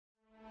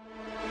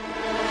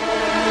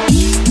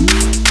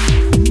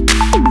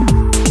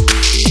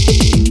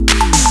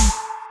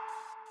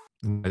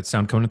it.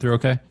 Sound coming through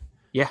okay?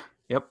 Yeah.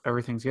 Yep.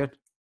 Everything's good.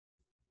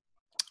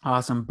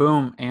 Awesome.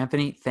 Boom.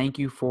 Anthony, thank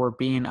you for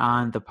being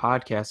on the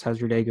podcast. How's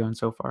your day going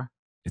so far?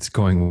 It's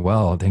going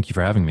well. Thank you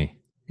for having me.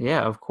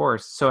 Yeah, of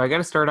course. So I got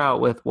to start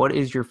out with, what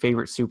is your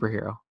favorite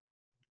superhero?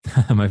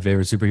 My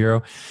favorite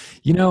superhero.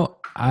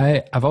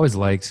 I've always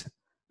liked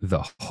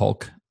the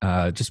Hulk,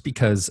 just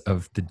because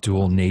of the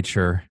dual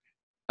nature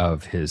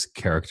of his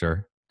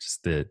character,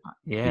 just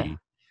Yeah. the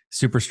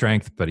super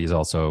strength, but he's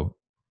also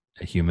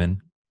a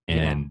human, Yeah.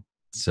 and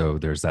so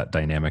there's that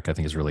dynamic. I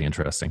think is really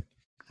interesting.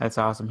 That's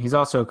awesome. He's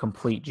also a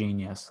complete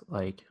genius,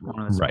 like one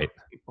of the Right,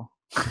 smartest people.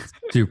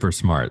 super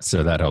smart,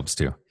 so that helps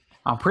too.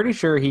 I'm pretty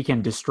sure he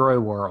can destroy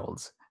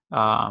worlds.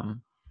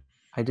 Um,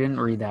 I didn't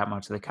read that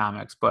much of the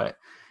comics, but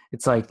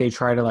it's like they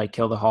try to like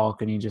kill the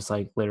Hulk and he just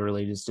like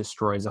literally just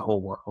destroys the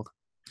whole world.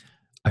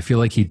 I feel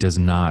like he does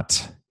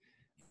not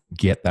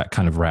get that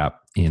kind of rap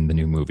in the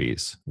new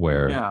movies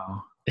where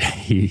No.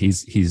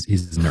 he's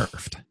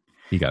nerfed.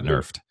 He got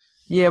nerfed.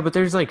 Yeah, but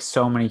there's like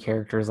so many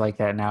characters like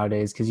that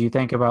nowadays because you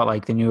think about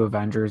like the new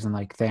Avengers and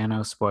like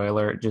Thanos,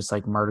 spoiler, just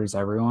like murders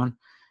everyone.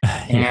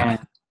 Yeah.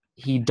 And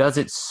he does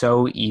it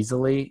so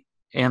easily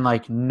and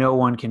like no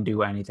one can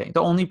do anything.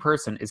 The only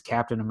person is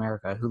Captain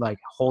America who like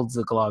holds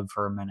the glove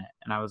for a minute.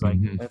 And I was like,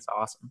 Mhm. that's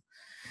awesome.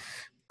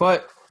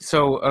 But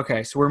so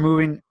okay, so we're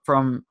moving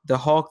from the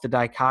Hulk, the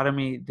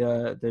dichotomy,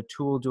 the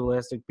tool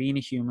dualistic, being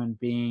a human,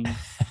 being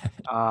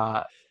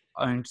uh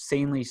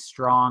insanely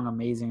strong,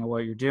 amazing at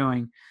what you're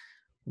doing.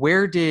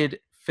 Where did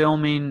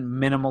filming,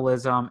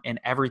 minimalism, and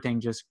everything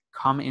just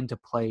come into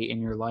play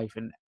in your life?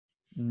 And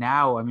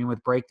now, I mean,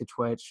 with Break the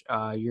Twitch,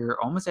 you're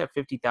almost at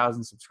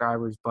 50,000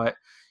 subscribers, but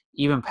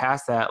even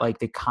past that, like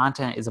the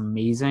content is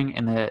amazing,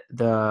 and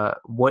the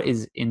what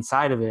is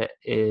inside of it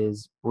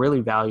is really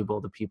valuable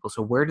to people.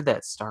 So where did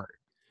that start?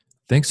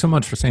 Thanks so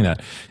much for saying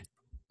that.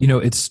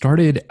 It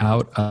started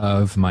out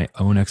of my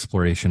own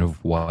exploration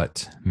of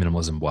what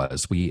minimalism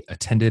was. We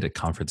attended a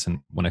conference,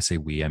 and when I say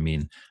we, I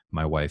mean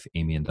my wife,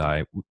 Amy, and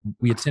I.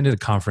 We attended a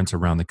conference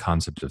around the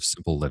concept of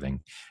simple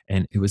living,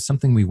 and it was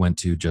something we went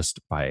to just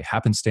by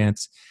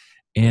happenstance.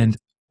 And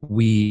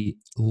we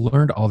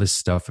learned all this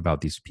stuff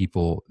about these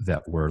people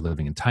that were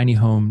living in tiny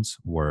homes,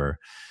 were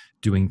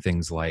doing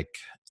things like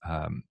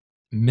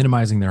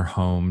minimizing their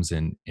homes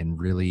and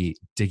really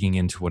digging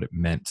into what it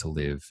meant to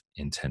live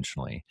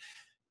intentionally.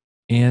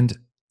 And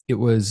it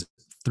was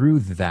through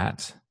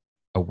that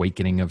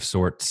awakening of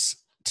sorts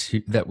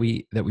that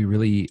we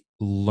really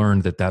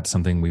learned that that's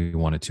something we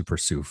wanted to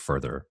pursue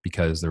further,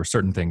 because there were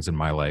certain things in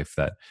my life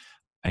that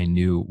I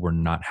knew were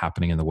not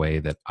happening in the way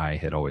that I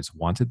had always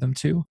wanted them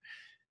to.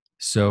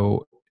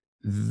 So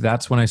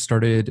that's when I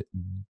started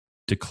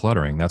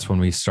decluttering. That's when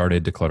we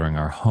started decluttering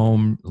our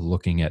home,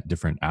 looking at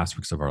different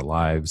aspects of our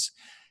lives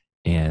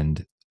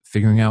and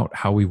figuring out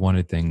how we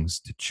wanted things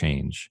to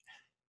change.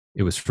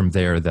 It was from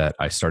there that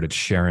I started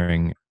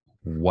sharing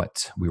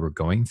what we were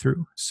going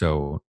through.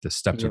 So the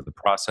steps Yep. of the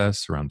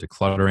process around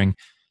decluttering,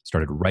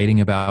 started writing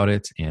about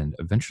it. And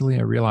eventually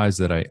I realized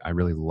that I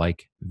really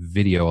like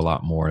video a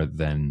lot more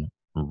than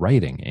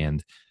writing,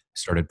 and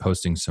started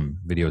posting some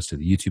videos to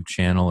the YouTube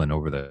channel. And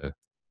over the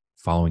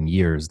following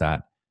years,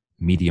 that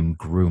medium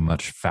grew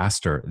much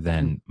faster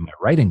than my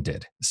writing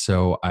did.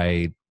 So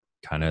I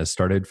kind of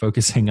started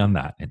focusing on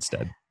that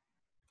instead.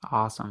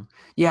 Awesome.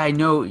 Yeah, I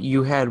know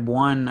you had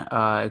one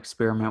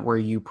experiment where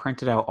you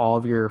printed out all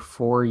of your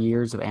 4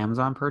 years of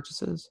Amazon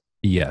purchases.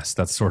 Yes,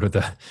 that's sort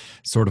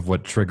of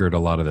what triggered a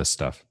lot of this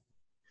stuff.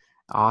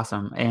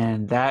 Awesome.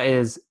 And that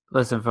is,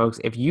 listen, folks,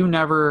 if you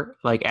never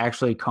like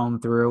actually comb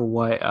through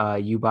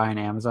what you buy on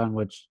Amazon,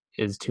 which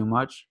is too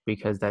much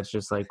because that's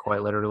just like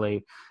quite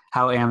literally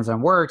how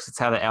Amazon works. It's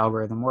how the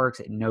algorithm works.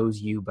 It knows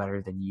you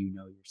better than you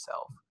know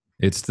yourself.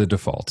 It's the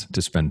default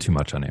to spend too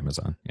much on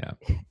Amazon. Yeah.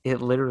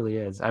 It literally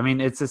is. I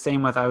mean, it's the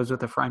same with, I was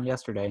with a friend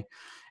yesterday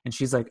and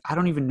she's like, I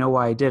don't even know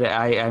why I did it.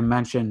 I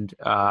mentioned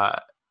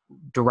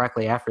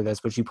directly after this,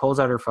 but she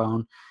pulls out her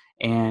phone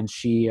and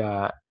she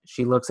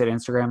looks at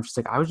Instagram. She's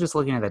like, I was just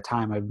looking at the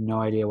time. I have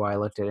no idea why I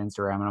looked at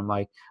Instagram. And I'm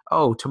like,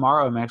 oh,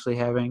 tomorrow I'm actually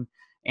having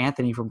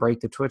Anthony from Break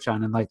the Twitch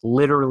on. And like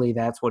literally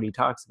that's what he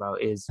talks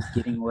about, is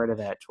getting rid of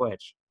that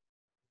Twitch.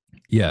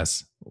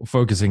 Yes.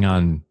 Focusing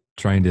on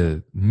trying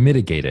to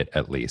mitigate it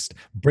at least.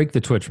 Break the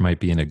Twitch might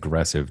be an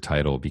aggressive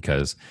title,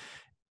 because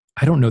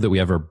I don't know that we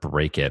ever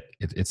break it.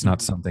 It's not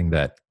Mhm. something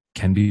that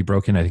can be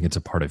broken. I think it's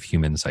a part of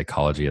human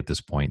psychology at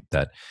this point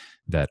that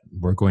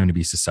we're going to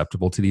be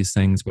susceptible to these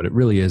things, but it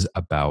really is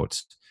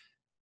about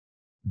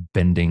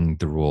bending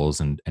the rules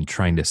and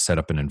trying to set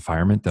up an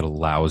environment that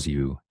allows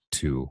you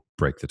to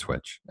break the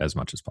Twitch as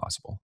much as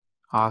possible.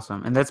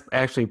 Awesome. And that's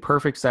actually a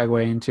perfect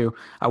segue into,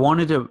 I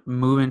wanted to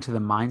move into the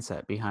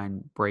mindset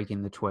behind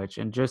breaking the Twitch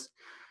and just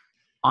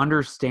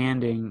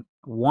understanding,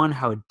 one,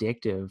 how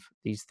addictive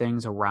these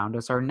things around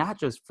us are, not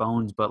just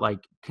phones, but like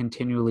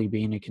continually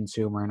being a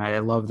consumer. And I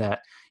love that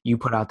you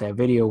put out that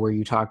video where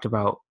you talked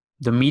about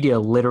the media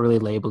literally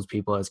labels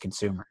people as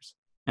consumers.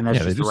 And that's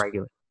Yeah, they just just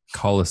regular.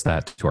 call us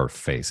that to our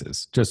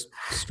faces, just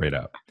straight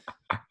up.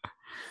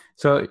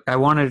 So I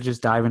wanted to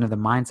just dive into the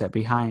mindset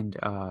behind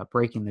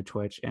breaking the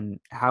twitch and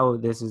how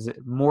this is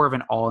more of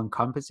an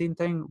all-encompassing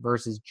thing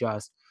versus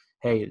just,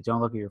 hey, don't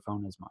look at your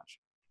phone as much.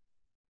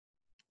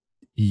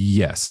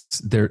 Yes,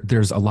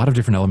 there's a lot of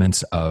different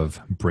elements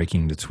of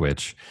breaking the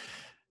twitch.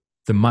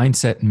 The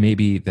mindset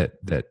maybe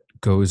that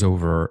goes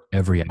over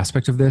every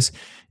aspect of this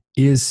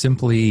is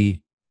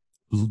simply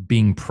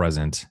being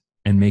present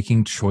and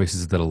making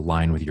choices that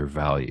align with your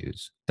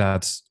values.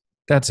 That's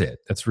it.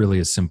 That's really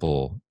as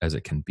simple as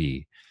it can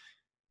be.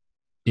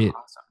 It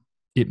Awesome.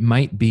 it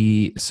might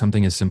be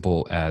something as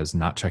simple as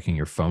not checking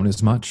your phone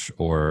as much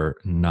or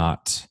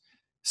not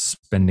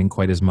spending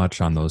quite as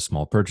much on those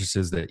small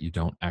purchases that you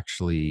don't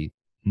actually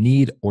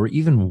need or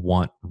even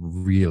want.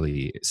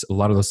 Really, a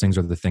lot of those things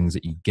are the things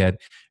that you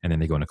get and then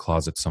they go in a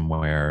closet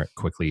somewhere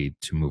quickly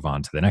to move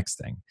on to the next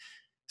thing.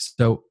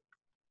 So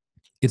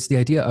it's the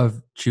idea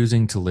of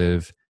choosing to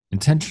live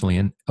intentionally.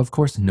 And of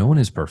course, no one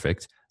is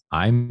perfect.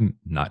 I'm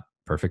not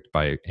perfect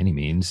by any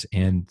means.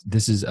 And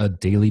this is a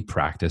daily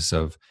practice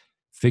of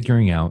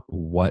figuring out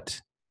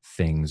what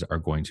things are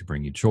going to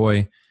bring you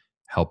joy,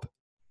 help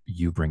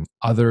you bring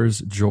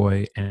others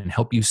joy, and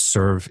help you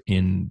serve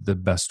in the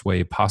best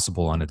way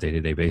possible on a day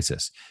to day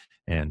basis.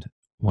 And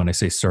when I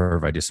say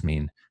serve, I just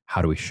mean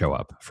how do we show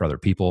up for other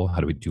people? How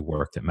do we do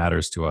work that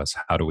matters to us?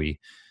 How do we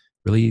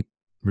really,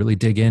 really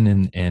dig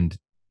in and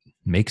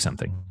make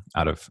something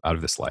out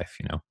of this life,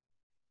 you know?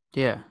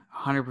 Yeah,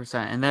 100%.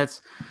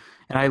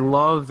 And I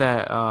love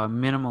that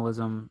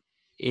minimalism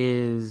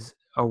is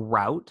a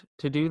route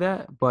to do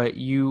that. But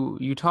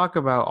you talk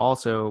about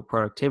also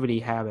productivity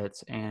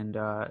habits and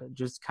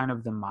just kind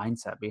of the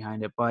mindset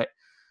behind it. But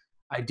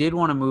I did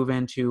want to move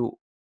into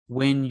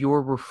when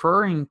you're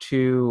referring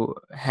to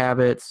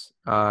habits,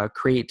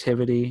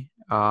 creativity,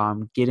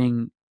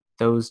 getting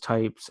those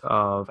types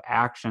of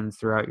actions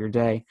throughout your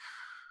day.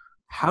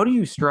 How do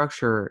you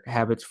structure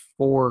habits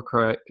for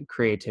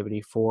creativity,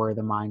 for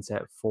the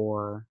mindset,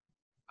 for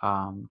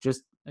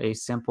just a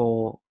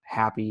simple,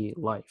 happy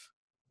life?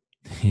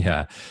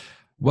 Yeah.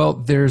 Well,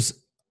 there's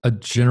a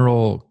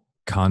general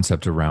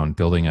concept around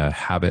building a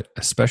habit,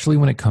 especially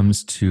when it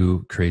comes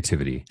to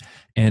creativity.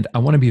 And I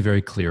want to be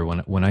very clear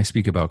when I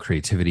speak about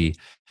creativity,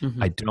 I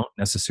Hmm. don't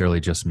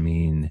necessarily just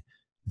mean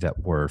that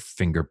we're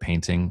finger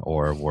painting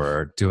or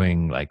we're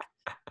doing like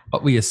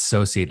what we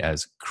associate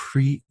as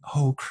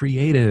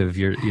creative.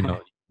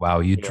 Wow,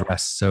 you Yeah.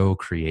 dress so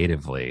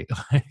creatively.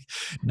 Like,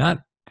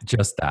 not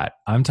just that.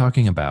 I'm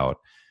talking about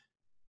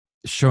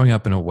showing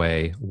up in a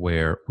way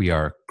where we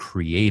are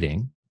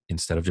creating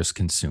instead of just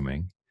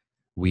consuming.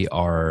 We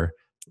are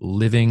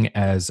living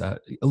as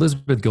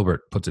Elizabeth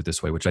Gilbert puts it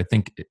this way, which I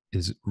think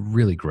is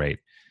really great.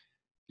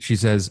 She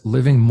says,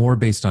 living more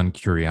based on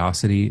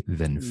curiosity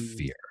than Mm,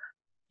 fear.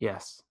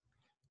 yes.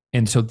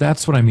 And so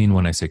that's what I mean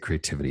when I say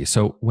creativity.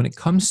 So when it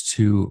comes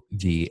to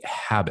the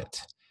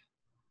habit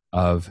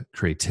of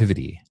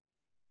creativity,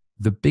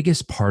 the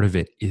biggest part of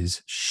it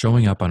is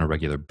showing up on a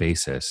regular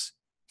basis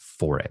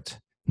for it.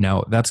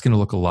 Now, that's going to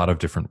look a lot of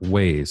different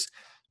ways,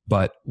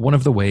 but one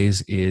of the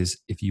ways is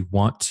if you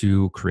want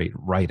to create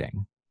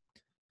writing,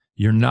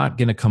 you're not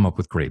going to come up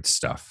with great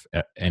stuff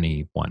at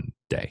any one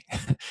day.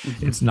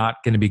 Mhm. It's not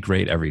going to be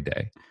great every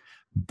day,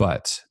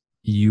 but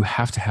you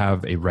have to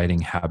have a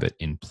writing habit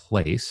in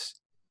place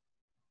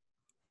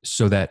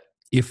so that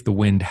if the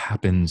wind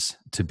happens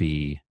to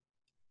be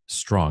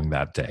strong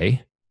that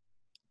day,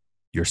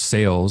 your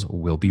sails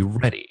will be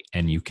ready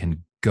and you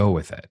can go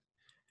with it.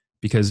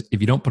 Because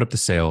if you don't put up the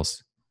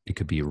sails, it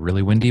could be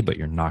really windy, but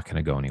you're not going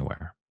to go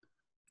anywhere.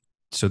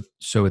 So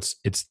it's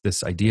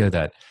this idea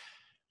that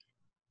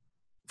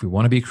if we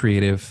want to be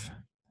creative,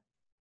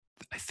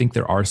 I think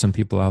there are some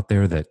people out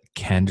there that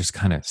can just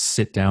kind of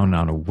sit down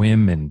on a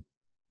whim and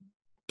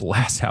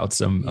blast out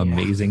some Yeah,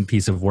 amazing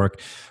piece of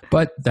work,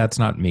 but that's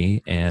not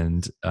me,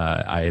 and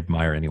I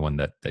admire anyone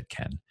that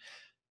can.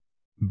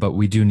 But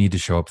we do need to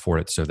show up for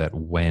it so that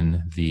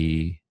when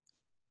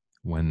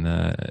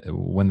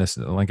this,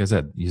 like I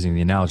said, using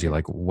the analogy,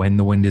 like when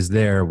the wind is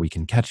there, we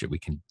can catch it, we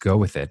can go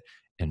with it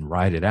and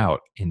ride it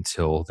out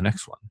until the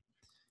next one.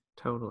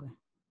 totally.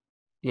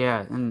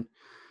 Yeah, and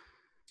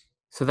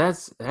so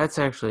that's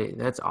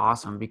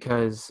awesome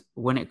because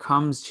when it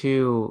comes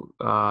to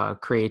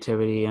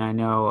creativity, and I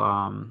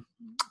know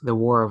the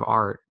War of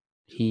Art,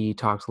 he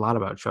talks a lot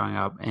about showing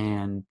up,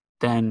 and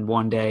then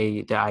one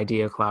day the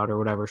idea cloud or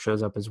whatever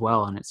shows up as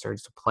well, and it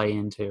starts to play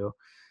into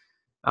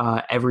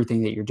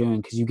everything that you're doing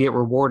because you get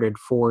rewarded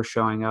for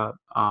showing up.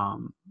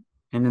 And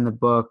in the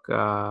book,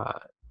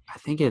 I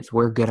think it's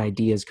Where Good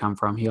Ideas Come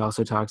From. He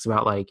also talks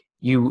about like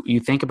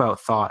you think about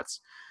thoughts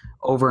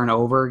over and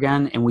over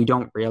again, and we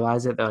don't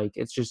realize it. Like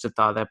it's just a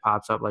thought that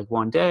pops up like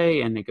one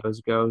day, and it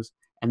goes,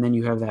 and then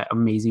you have that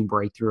amazing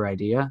breakthrough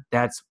idea.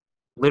 That's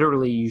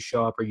literally you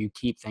show up or you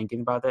keep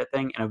thinking about that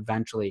thing, and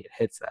eventually it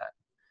hits that.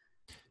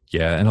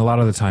 Yeah, and a lot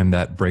of the time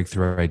that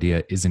breakthrough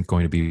idea isn't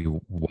going to be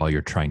while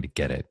you're trying to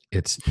get it.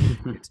 It's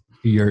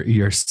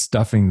you're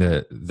stuffing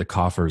the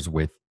coffers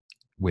with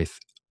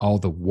all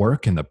the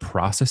work and the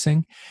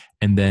processing,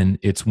 and then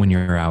it's when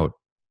you're out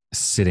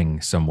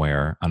sitting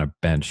somewhere on a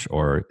bench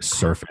or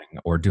surfing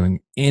or doing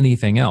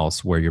anything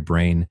else where your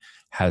brain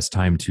has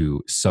time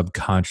to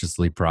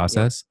subconsciously Yep.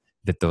 process,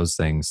 that those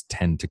things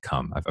tend to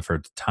come. I've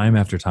heard time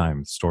after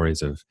time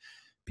stories of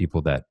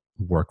people that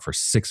work for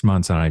 6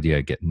 months on an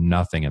idea, get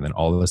nothing, and then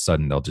all of a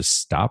sudden they'll just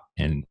stop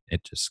and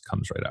it just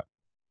comes right up.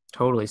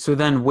 Totally. So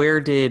then where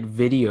did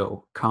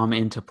video come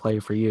into play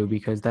for you?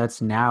 Because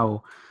that's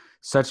now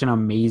such an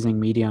amazing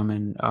medium,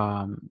 and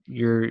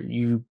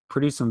you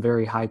produce some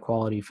very high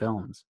quality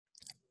films.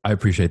 I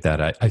appreciate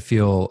that. I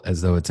feel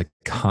as though it's a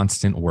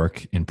constant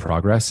work in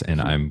progress, and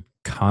Mhm. I'm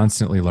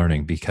constantly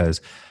learning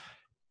because,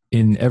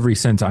 in every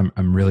sense, I'm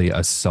really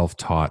a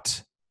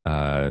self-taught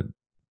uh,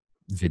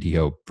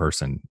 video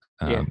person.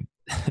 Yeah.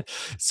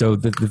 So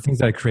the things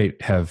that I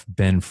create have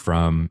been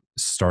from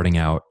starting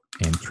out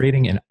and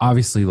creating, and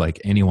obviously, like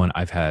anyone,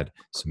 I've had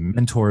some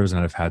mentors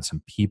and I've had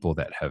some people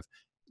that have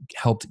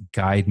helped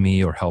guide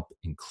me or help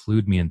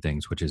include me in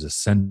things, which is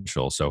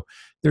essential. So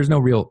there's no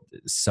real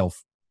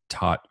self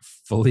taught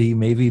fully,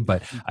 maybe,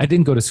 but I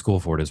didn't go to school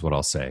for it, is what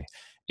I'll say.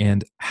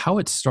 And how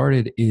it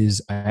started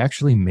is I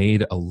actually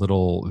made a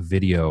little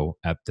video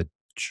at the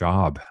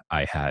job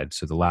I had.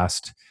 So the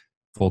last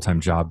full time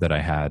job that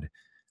I had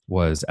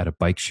was at a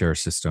bike share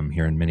system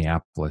here in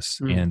Minneapolis.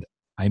 Mm. And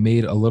I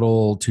made a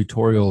little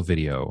tutorial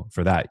video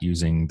for that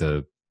using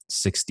the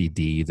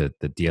 60D, the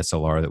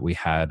DSLR that we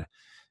had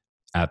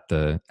at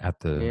the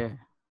Yeah.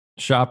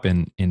 shop,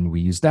 and we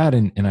used that,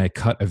 and I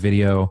cut a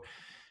video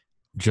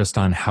just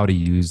on how to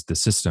use the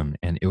system,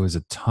 and it was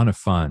a ton of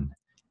fun,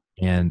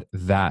 and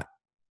that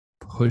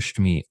pushed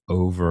me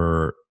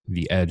over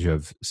the edge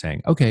of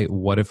saying, okay,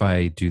 what if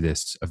I do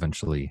this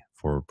eventually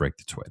for Break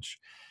the Twitch?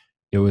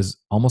 It was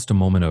almost a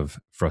moment of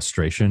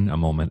frustration, a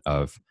moment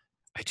of,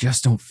 I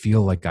just don't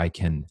feel like I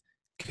can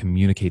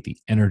communicate the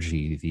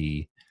energy,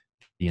 the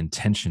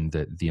intention,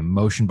 the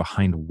emotion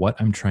behind what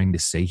I'm trying to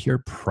say here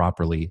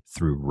properly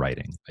through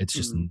writing. It's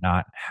just Mm.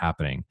 not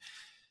happening.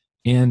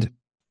 And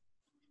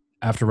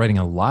after writing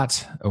a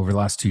lot over the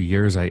last 2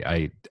 years,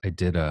 I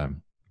did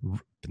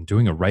been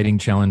doing a writing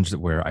challenge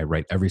where I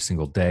write every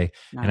single day,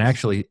 and I Nice.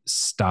 actually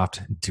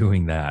stopped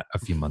doing that a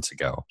few months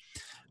ago.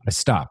 I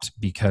stopped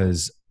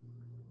because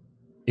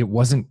it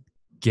wasn't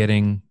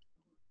getting,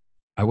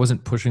 I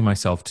wasn't pushing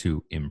myself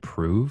to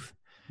improve,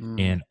 Mm.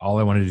 and all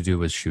I wanted to do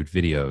was shoot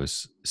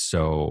videos.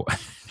 So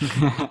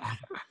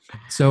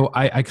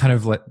I kind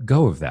of let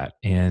go of that,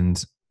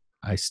 and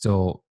I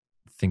still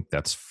think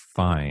that's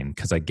fine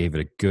because I gave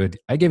it a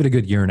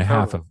good year and a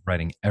half Totally. of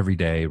writing every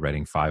day,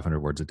 writing 500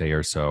 words a day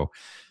or so,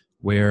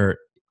 where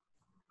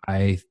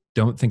I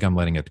don't think I'm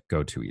letting it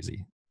go too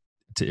easy.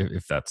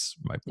 If that's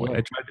my point, I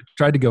Yeah.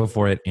 tried to go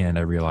for it, and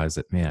I realized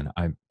that, man,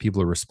 I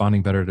people are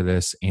responding better to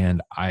this,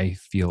 and I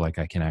feel like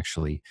I can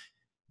actually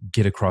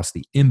get across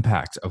the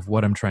impact of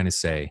what I'm trying to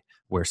say,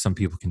 where some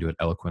people can do it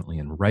eloquently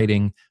in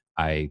writing.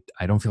 I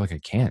don't feel like I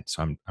can.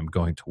 So I'm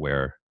going to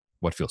where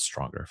what feels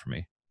stronger for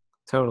me.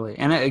 Totally.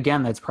 And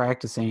again, that's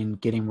practicing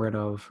getting rid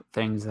of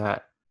things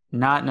that,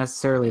 not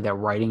necessarily that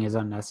writing is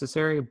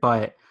unnecessary,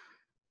 but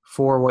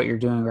for what you're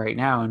doing right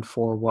now and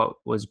for what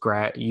was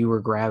you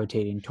were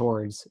gravitating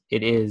towards,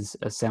 it is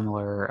a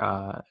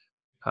similar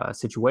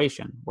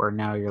situation where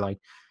now you're like,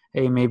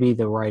 hey, maybe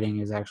the writing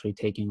is actually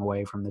taking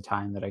away from the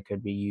time that I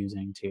could be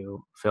using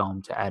to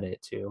film, to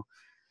edit, to.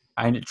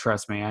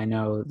 Trust me, I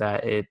know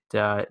that it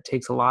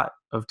takes a lot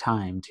of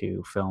time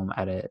to film,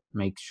 edit,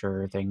 make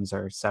sure things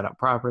are set up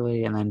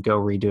properly, and then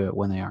go redo it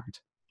when they aren't.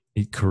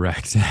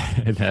 Correct.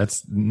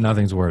 That's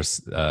nothing's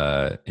worse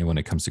when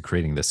it comes to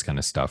creating this kind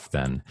of stuff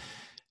than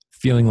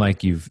feeling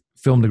like you've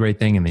filmed a great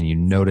thing and then you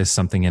notice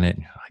something in it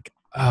and you're like,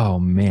 oh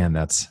man,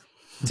 that's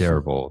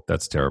terrible.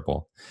 That's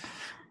terrible.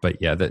 But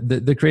yeah,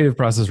 the creative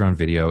process around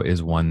video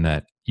is one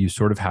that you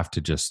sort of have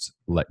to just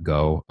let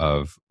go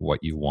of what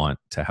you want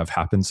to have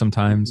happen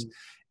sometimes,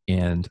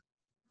 Mhm.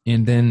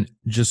 and then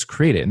just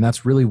create it. And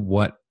that's really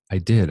what I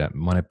did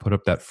when I put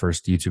up that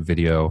first YouTube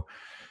video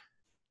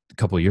a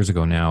couple of years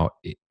ago now.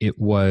 It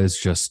was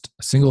just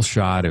a single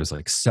shot. It was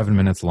like 7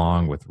 minutes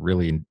long with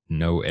really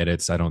no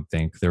edits. I don't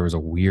think there was a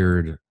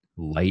weird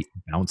light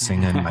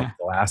bouncing in my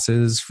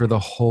glasses for the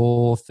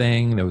whole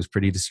thing. That was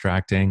pretty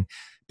distracting.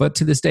 But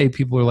to this day,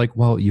 people are like,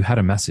 well, you had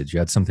a message, you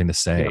had something to Yep.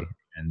 say,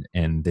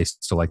 and they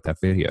still like that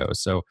video.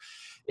 So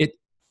it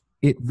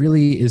it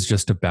really is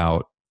just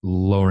about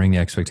lowering the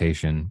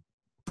expectation,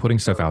 putting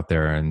stuff Totally. out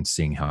there and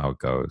seeing how it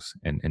goes,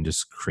 and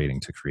just creating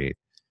to create.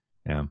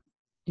 Yeah.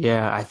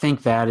 Yeah, I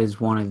think that is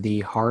one of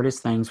the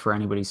hardest things for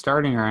anybody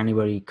starting or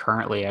anybody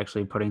currently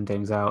actually putting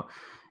things out,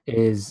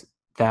 is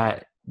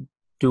that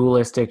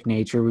dualistic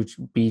nature which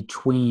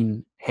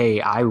between,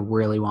 hey, I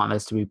really want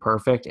this to be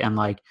perfect, and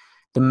like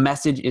the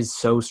message is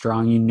so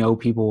strong,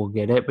 people will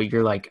get it, but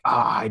you're like,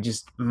 I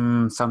just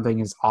something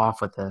is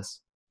off with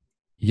this.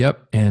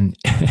 Yep. And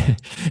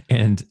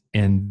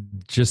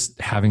and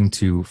just having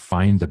to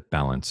find the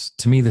balance.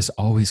 To me, this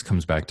always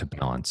comes back to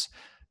balance.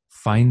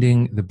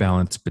 Finding the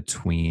balance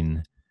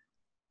between,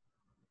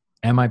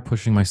 am I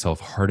pushing myself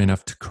hard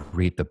enough to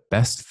create the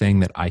best thing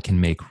that I can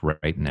make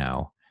right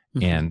now?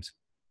 Mhm. And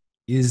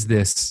is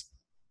this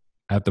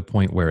at the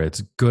point where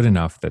it's good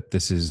enough that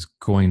this is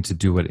going to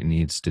do what it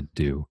needs to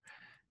do?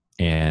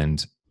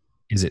 And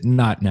is it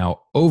not now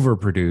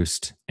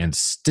overproduced and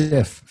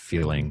stiff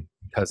feeling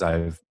because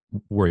I've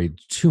worried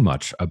too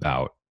much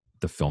about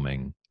the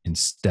filming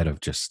instead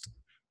of just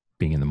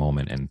being in the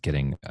moment and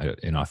getting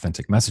an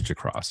authentic message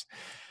across?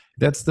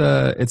 It's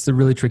the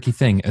really tricky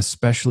thing,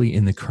 especially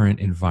in the current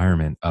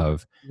environment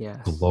of Yes.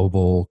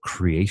 global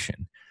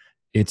creation.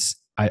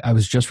 I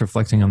was just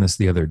reflecting on this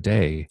the other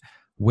day,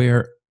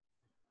 where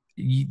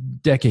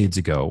decades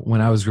ago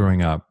when I was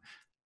growing up,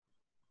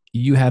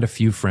 you had a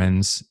few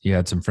friends, you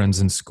had some friends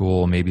in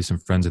school, maybe some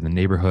friends in the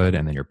neighborhood,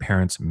 and then your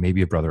parents,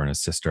 maybe a brother and a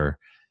sister.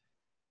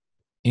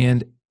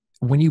 And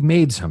when you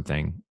made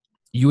something,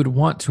 you would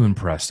want to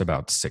impress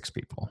about six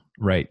people,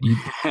 right?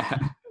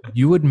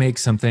 You would make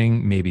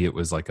something, maybe it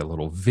was like a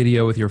little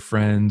video with your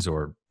friends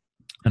or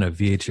on a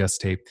VHS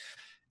tape,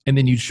 and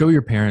then you'd show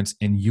your parents,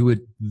 and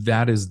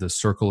that is the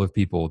circle of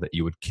people that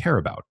you would care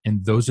about.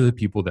 And those are the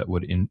people that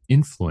would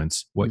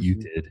influence what you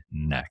Mhm. did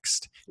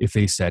next. If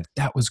they said,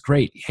 that was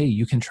great, hey,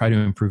 you can try to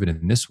improve it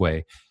in this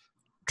way,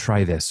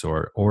 try this,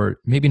 or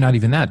maybe not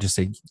even that, just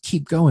say,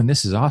 keep going,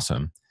 this is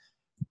awesome.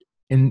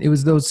 And it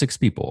was those six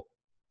people.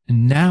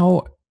 And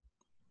now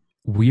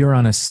we are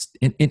on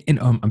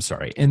I'm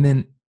sorry. And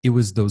then it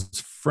was those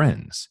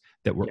friends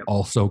that were Yep.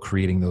 also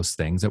creating those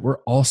things, that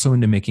were also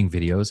into making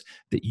videos,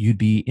 that you'd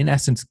be in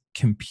essence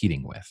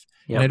competing with.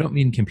 And I Yep. don't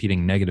mean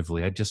competing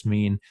negatively. I just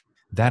mean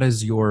that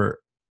is your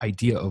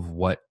idea of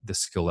what the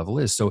skill level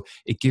is. So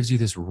it gives you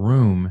this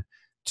room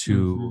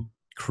to Mhm.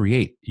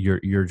 create.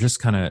 You're just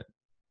kind of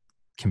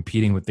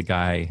competing with the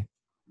guy,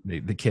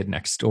 the kid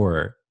next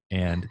door.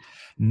 And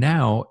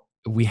now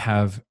we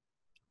have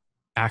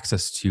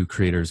access to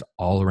creators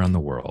all around the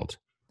world,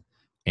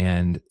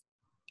 and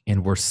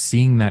we're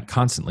seeing that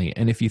constantly.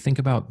 And if you think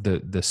about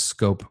the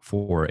scope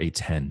for a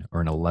 10 or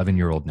an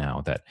 11-year-old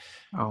now that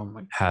Oh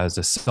my. has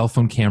a cell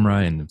phone camera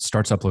and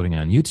starts uploading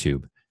on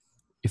YouTube,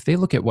 if they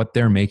look at what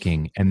they're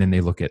making and then they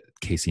look at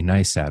Casey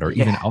Neistat, or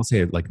even Yeah. I'll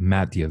say like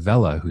Matt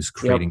Diavella, who's Yep.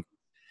 creating,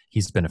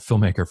 he's been a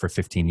filmmaker for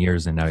 15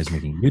 years and now he's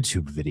making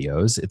YouTube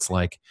videos. It's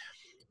like,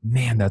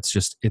 man,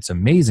 it's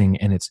amazing.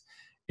 And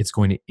it's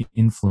going to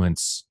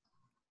influence,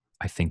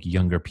 I think,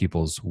 younger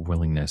people's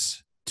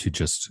willingness to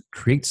just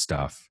create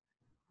stuff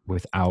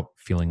without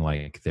feeling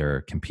like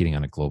they're competing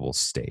on a global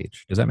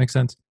stage. Does that make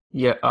sense?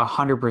 Yeah,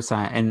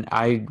 100%. And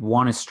I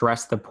want to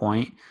stress the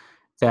point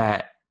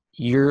that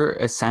you're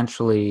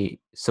essentially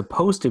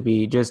supposed to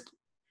be just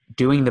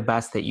doing the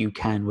best that you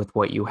can with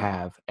what you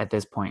have at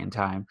this point in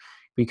time,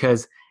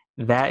 because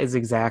that is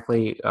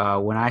exactly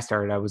when I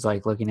started. I was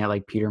like looking at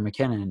like Peter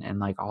McKinnon and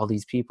like all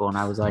these people, and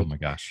Oh my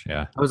gosh.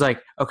 Yeah.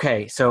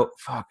 okay, so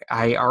fuck,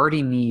 I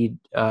already need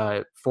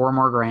four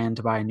more grand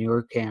to buy a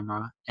newer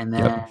camera, and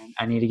Yep. then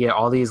I need to get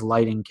all these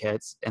lighting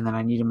kits, and then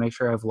I need to make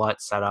sure I have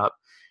LUT set up.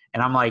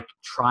 And I'm like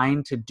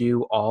trying to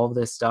do all of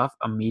this stuff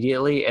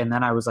immediately. And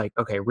then I was like,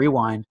 okay,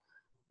 rewind.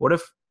 What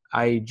if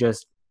I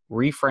just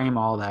reframe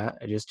all that?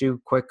 I just do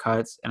quick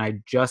cuts and I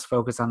just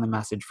focus on the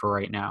message for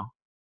right now.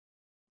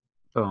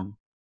 Boom.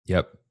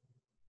 Yep.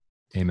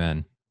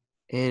 Amen.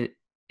 It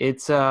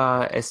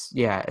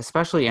yeah,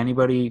 especially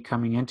anybody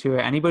coming into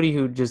it, anybody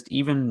who just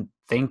even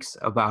thinks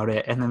about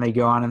it, and then they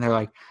go on and they're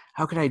like,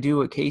 how could I do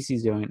what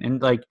Casey's doing?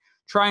 And like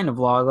trying to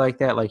vlog like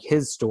that, like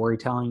his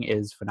storytelling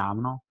is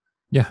phenomenal.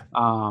 Yeah.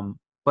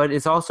 But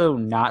it's also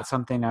not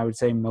something I would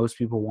say most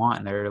people want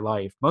in their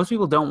life. Most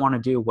people don't want to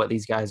do what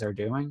these guys are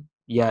doing,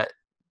 yet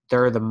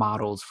they're the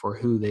models for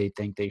who they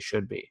think they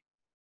should be.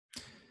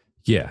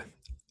 Yeah.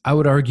 I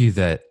would argue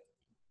that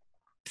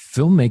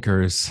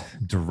filmmakers,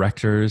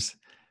 directors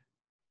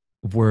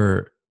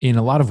were in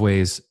a lot of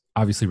ways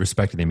obviously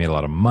respected. They made a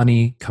lot of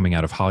money coming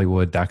out of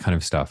Hollywood, that kind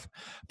of stuff.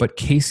 But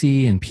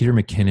Casey and Peter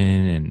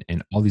McKinnon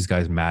and all these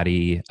guys,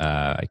 Maddie,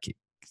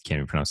 can't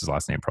even pronounce his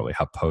last name, probably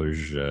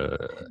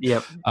Hapoj.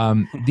 Yep.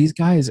 These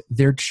guys,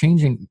 they're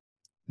changing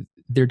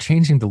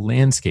the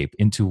landscape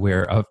into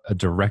where a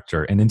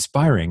director and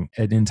inspiring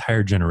an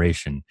entire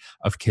generation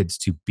of kids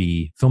to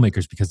be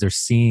filmmakers, because they're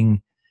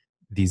seeing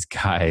these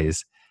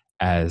guys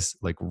as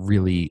like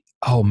really,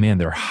 oh man,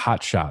 they're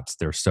hot shots,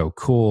 they're so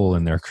cool,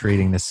 and they're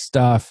creating this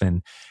stuff,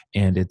 and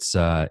it's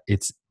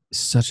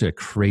such a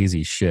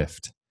crazy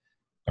shift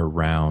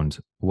around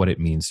what it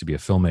means to be a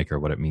filmmaker,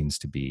 what it means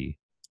to be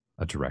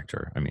a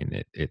director. I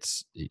mean,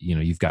 it's,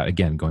 you've got,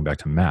 again, going back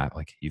to Matt,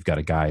 like you've got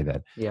a guy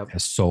that Yep.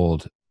 has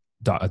sold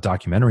a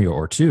documentary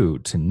or two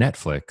to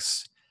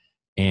Netflix,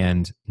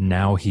 and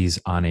now he's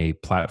on a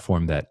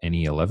platform that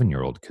any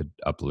 11-year-old could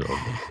upload.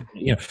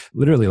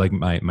 Literally, like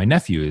my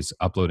nephew is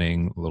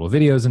uploading little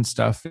videos and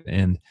stuff,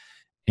 and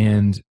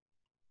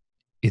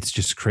it's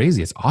just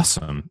crazy. It's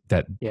awesome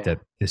that Yeah.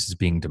 that this is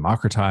being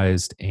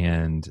democratized,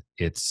 and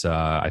it's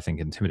I think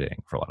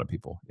intimidating for a lot of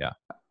people. Yeah.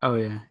 Oh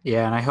yeah.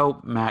 Yeah. And I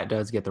hope Matt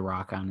does get The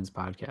Rock on his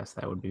podcast.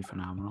 That would be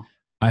phenomenal.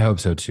 I hope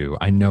so too.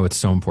 I know it's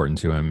so important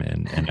to him,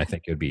 and I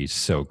think it would be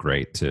so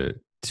great to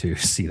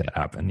see that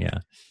happen. Yeah.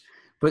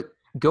 But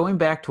going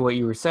back to what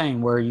you were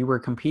saying, where you were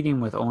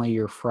competing with only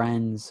your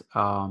friends,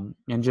 and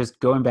just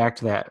going back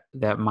to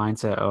that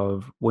mindset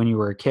of when you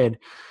were a kid,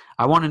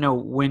 I want to know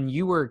when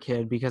you were a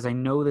kid, because I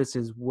know this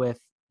is with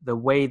the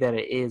way that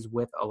it is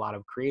with a lot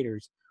of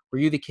creators. Were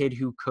you the kid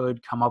who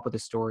could come up with a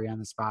story on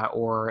the spot,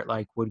 or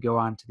like would go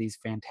on to these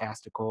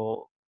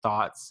fantastical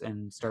thoughts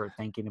and start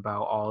thinking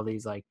about all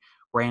these like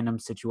random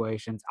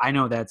situations? I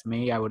know that's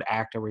me. I would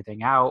act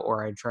everything out,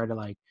 or I'd try to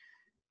like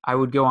I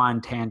would go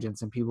on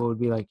tangents and people would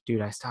be like,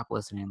 dude, I stopped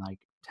listening like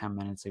 10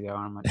 minutes ago.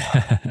 And I'm like,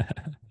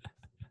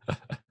 oh,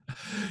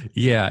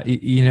 Yeah,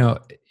 you know,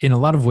 in a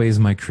lot of ways,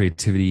 my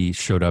creativity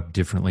showed up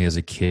differently as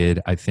a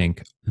kid, I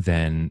think,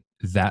 than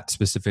that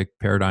specific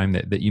paradigm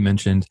that you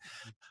mentioned.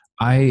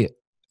 I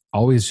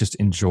always just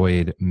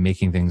enjoyed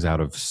making things out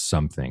of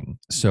something.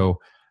 So,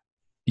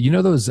 you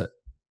know, the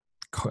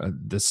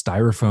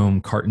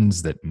styrofoam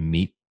cartons that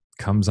meat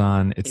comes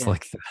on. It's yeah.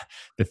 like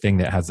the thing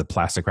that has the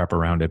plastic wrap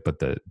around it, but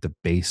the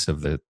base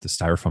of the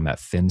styrofoam, that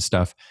thin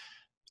stuff.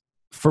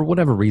 For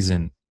whatever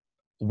reason,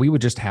 we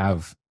would just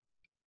have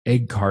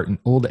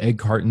old egg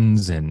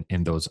cartons, and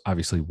those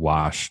obviously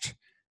washed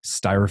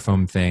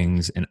styrofoam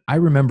things. And I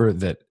remember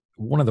that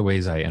one of the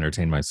ways I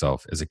entertained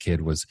myself as a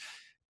kid was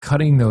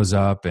cutting those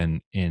up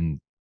and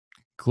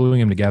gluing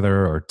them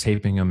together or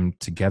taping them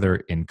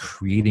together and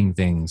creating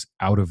things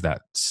out of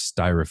that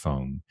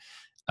styrofoam.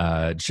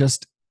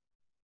 Just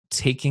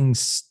taking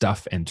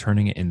stuff and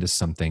turning it into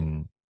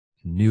something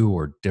new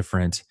or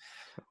different.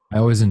 I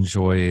always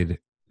enjoyed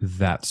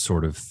that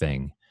sort of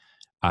thing.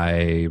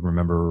 I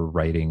remember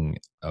writing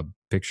a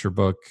picture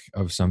book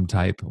of some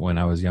type when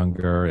I was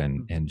younger,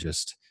 and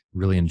just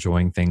really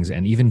enjoying things,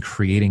 and even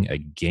creating a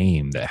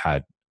game that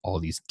had all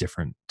these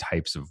different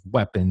types of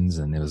weapons,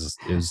 and it was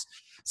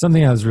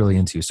something I was really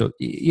into. So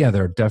yeah,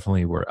 there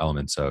definitely were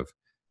elements of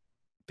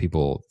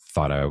people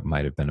thought I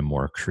might have been a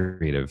more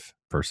creative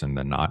person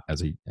than not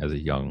as a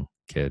young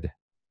kid.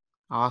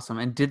 Awesome.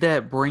 And did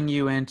that bring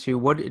you into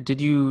what did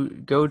you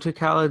go to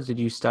college? Did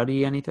you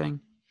study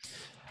anything?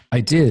 I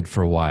did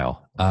for a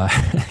while.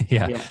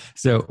 Yeah. Yeah.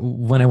 So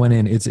when I went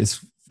in, it's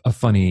a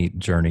funny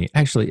journey.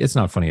 Actually, it's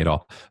not funny at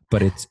all,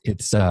 but it's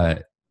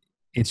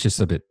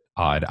just a bit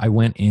odd. I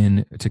went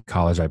in to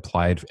college. I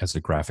applied as a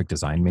graphic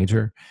design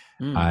major.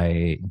 Mm,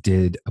 I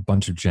did a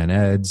bunch of gen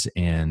eds,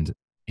 and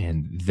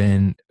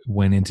then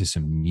went into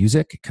some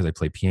music because I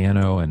play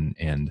piano,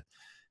 and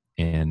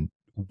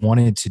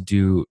wanted to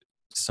do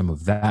some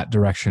of that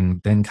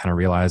direction. Then kind of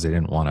realized I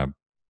didn't want to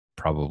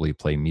probably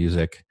play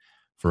music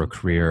for a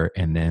career.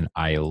 And then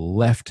I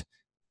left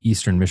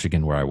Eastern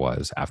Michigan where I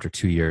was after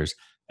 2 years,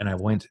 and I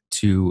went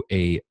to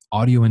a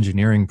audio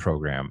engineering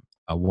program,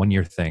 a 1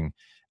 year thing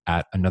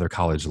at another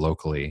college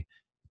locally.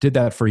 Did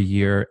that for a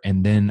year,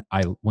 and then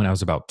when I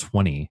was about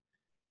 20,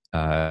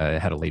 I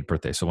had a late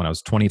birthday. So when I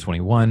was 20,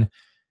 21,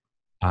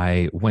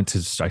 I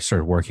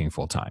started working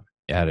full time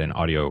at an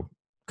audio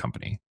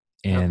company.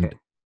 And okay.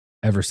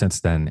 ever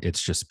since then,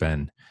 it's just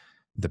been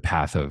the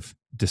path of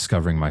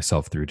discovering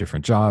myself through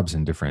different jobs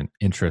and different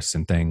interests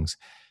and things.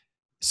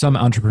 Some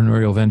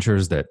entrepreneurial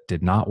ventures that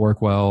did not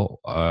work well,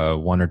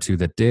 one or two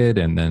that did,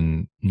 and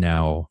then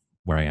now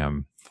where I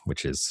am,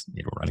 which is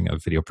running a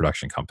video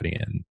production company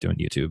and doing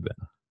YouTube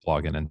and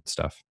blogging and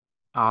stuff.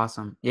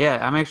 Awesome. Yeah,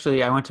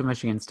 I went to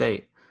Michigan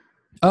State.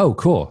 Oh,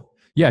 cool.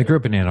 Yeah, I Yeah. grew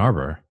up in Ann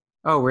Arbor.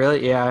 Oh,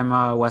 really? Yeah,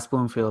 I'm West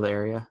Bloomfield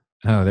area.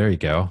 Oh, there you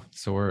go.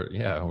 So we're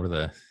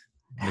the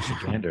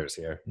Michiganders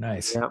here.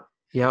 Nice. Yep.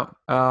 Yep.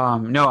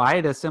 No, I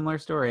had a similar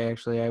story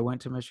actually. I went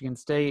to Michigan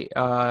State,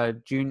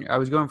 junior. I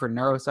was going for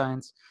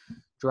neuroscience,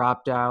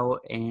 dropped out,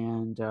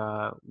 and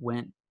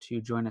went to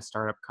join a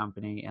startup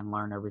company and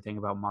learn everything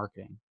about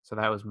marketing. So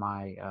that was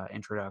my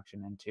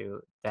introduction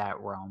into that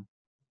realm.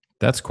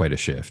 That's quite a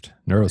shift.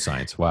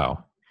 Neuroscience.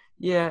 Wow.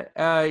 Yeah.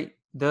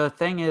 The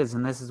thing is,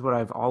 and this is what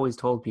I've always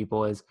told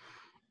people, is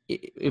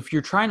if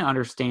you're trying to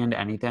understand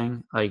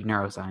anything, like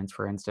neuroscience,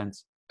 for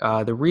instance,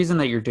 the reason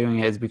that you're doing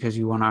it is because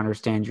you want to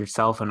understand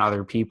yourself and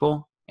other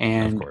people, Of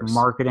and course.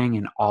 marketing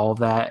and all of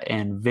that,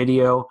 and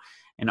video,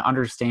 and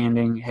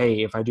understanding,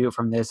 hey, if I do it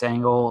from this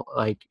angle,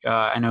 like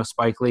I know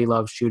Spike Lee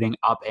loves shooting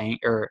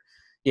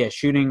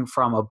shooting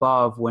from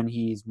above when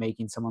he's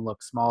making someone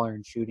look smaller,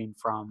 and shooting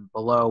from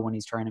below when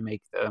he's trying to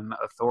make them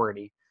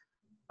authority.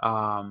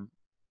 Um,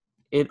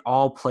 it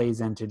all plays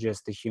into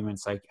just the human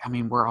psyche. I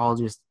mean, we're all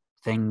just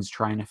things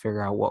trying to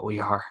figure out what we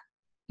are.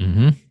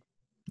 Hmm.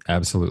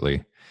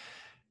 Absolutely.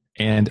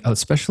 And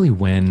especially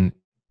when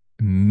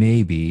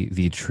maybe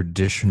the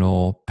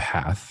traditional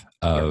path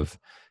Yep. of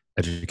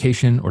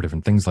education or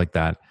different things like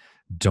that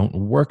don't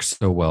work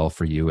so well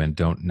for you and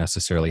don't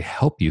necessarily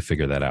help you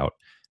figure that out.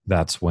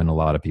 That's when a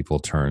lot of people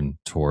turn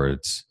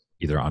towards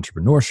either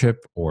entrepreneurship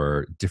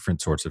or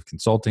different sorts of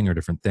consulting or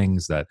different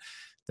things that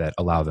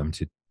allow them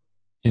to,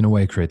 in a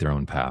way, create their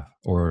own path,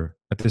 or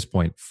at this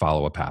point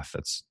follow a path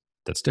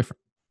that's different.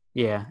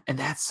 Yeah, and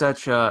that's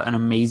such an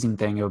amazing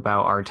thing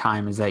about our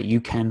time, is that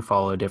you can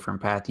follow a different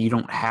path. You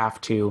don't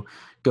have to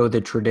go the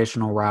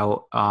traditional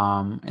route.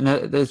 And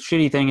the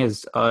shitty thing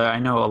is, I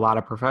know a lot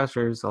of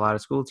professors, a lot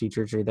of school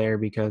teachers are there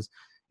because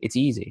it's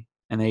easy.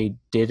 and they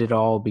did it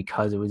all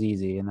because it was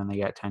easy, and then they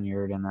got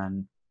tenured, and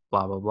then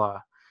blah blah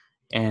blah,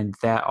 and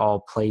that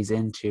all plays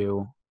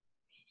into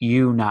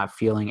you not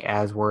feeling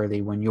as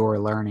worthy when you're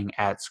learning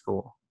at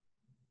school.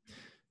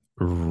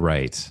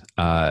 Right.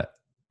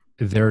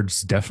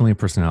 There's definitely a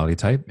personality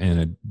type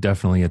and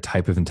definitely a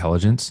type of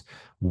intelligence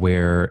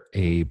where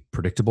a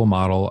predictable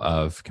model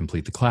of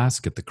complete the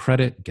class, get the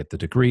credit, get the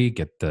degree,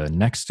 get the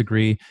next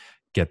degree,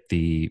 get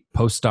the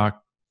postdoc,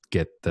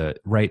 get the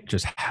right,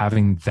 just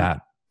having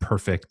that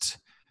perfect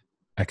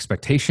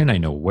expectation. I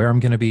know where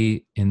I'm going to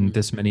be in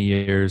this many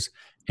years,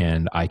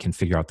 and I can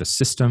figure out the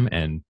system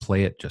and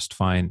play it just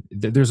fine.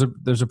 There's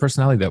a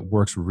personality that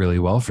works really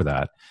well for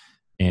that.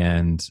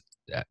 And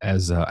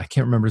as I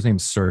can't remember his name,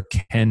 Sir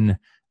Ken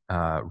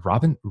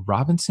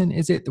Robinson,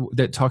 is it,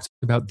 that talks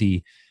about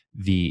the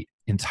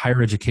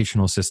entire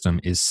educational system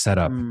is set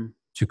up Mm,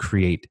 to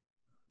create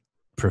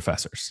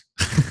professors.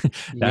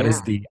 That is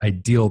yeah. the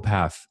ideal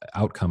path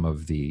outcome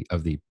of the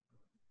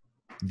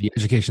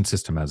education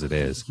system as it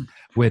is,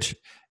 which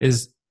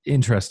is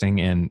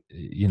interesting. And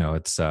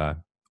it's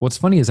what's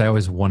funny is I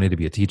always wanted to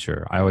be a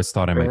teacher. I always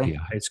thought I might be Really? a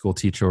high school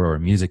teacher or a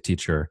music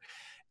teacher,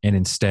 and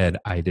instead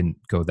I didn't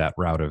go that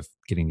route of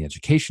getting the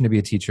education to be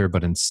a teacher,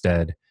 but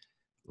instead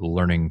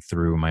learning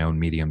through my own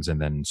mediums and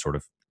then sort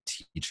of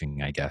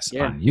teaching, I guess,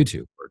 Yeah. on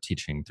YouTube or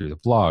teaching through the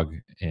blog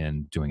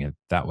and doing it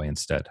that way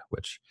instead,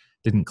 which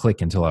didn't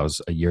click until I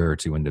was a year or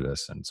two into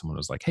this. And someone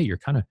was like, "Hey,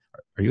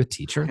 are you a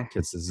teacher?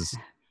 Because this is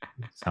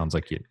sounds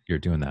like you're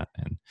doing that."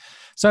 And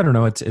so I don't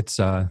know. It's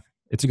a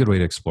good way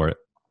to explore it.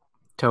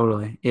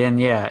 Totally. And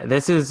yeah,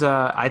 this is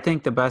I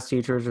think the best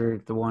teachers are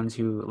the ones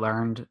who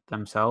learned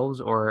themselves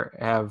or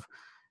have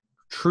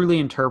truly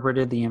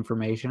interpreted the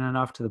information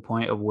enough to the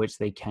point of which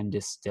they can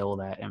distill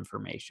that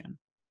information.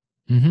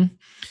 Hmm.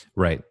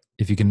 Right.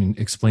 If you can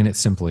explain it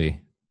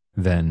simply,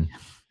 then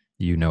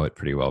you know it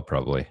pretty well,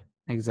 probably.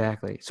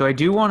 Exactly. So I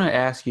do want to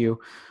ask you,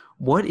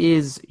 what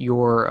is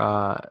your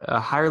a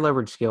higher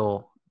leverage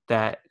skill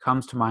that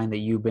comes to mind that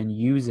you've been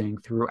using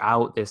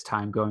throughout this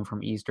time, going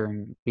from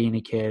Eastern, being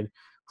a kid,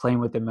 playing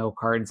with the milk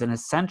cartons, and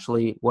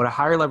essentially what a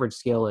higher leverage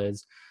skill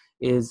is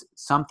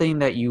something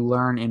that you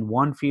learn in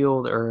one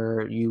field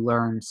or you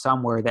learn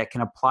somewhere that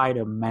can apply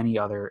to many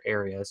other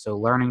areas. So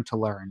learning to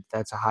learn,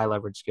 that's a high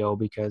leverage skill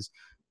because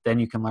then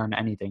you can learn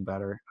anything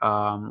better.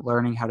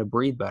 Learning how to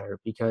breathe better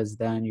because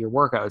then your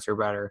workouts are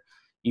better,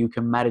 you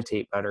can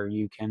meditate better,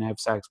 you can have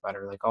sex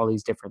better, like all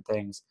these different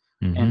things.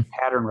 Hmm. And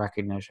pattern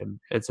recognition,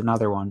 it's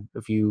another one.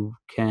 If you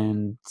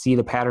can see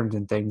the patterns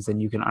in things, then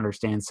you can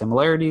understand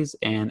similarities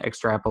and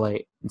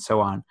extrapolate and so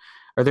on.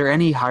 Are there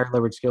any higher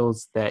leverage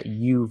skills that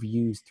you've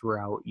used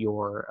throughout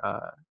your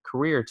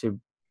career to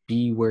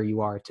be where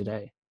you are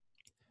today?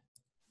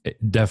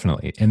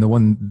 Definitely. And the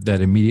one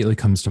that immediately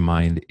comes to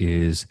mind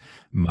is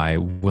my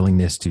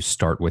willingness to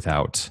start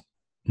without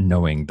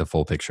knowing the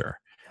full picture.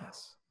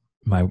 Yes.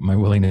 My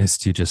willingness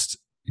to just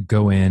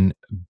go in,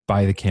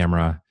 buy the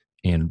camera,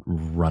 and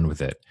run with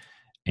it,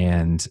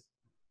 and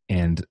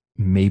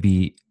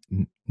maybe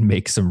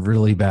make some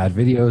really bad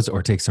videos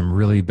or take some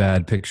really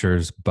bad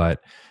pictures.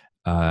 But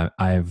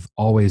I've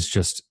always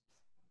just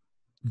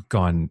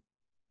gone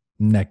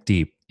neck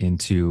deep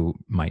into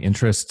my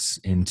interests,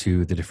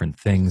 into the different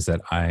things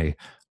that I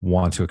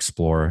want to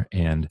explore,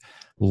 and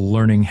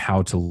learning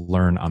how to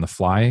learn on the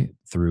fly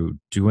through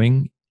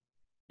doing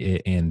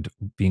it, and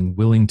being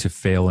willing to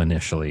fail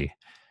initially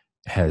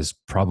has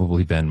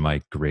probably been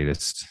my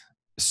greatest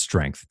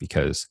strength,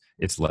 because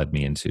it's led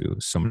me into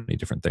so many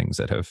different things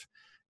that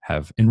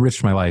have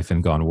enriched my life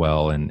and gone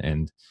well,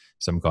 and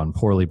some gone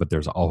poorly, but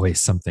there's always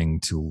something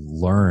to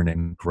learn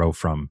and grow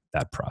from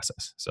that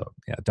process. So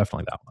yeah,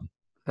 definitely that one.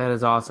 That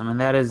is awesome. And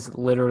that is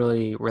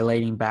literally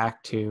relating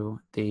back to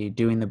the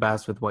doing the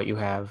best with what you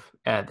have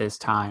at this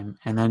time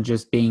and then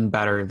just being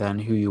better than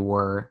who you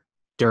were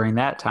during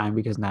that time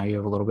because now you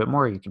have a little bit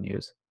more you can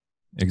use.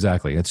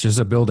 Exactly. It's just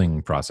a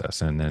building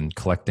process and then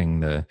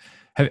collecting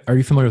are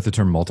you familiar with the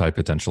term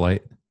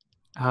multi-potentialite?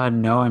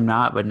 No, I'm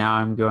not, but now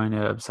I'm going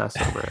to obsess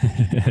over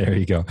it. There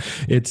you go.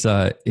 It's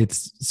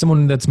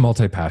someone that's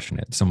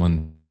multi-passionate,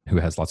 someone who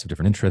has lots of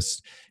different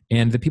interests.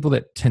 And the people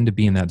that tend to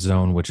be in that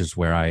zone, which is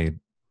where I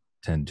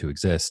tend to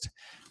exist,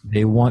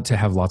 they want to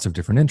have lots of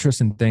different interests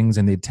and things,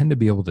 and they tend to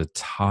be able to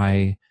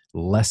tie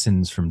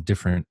lessons from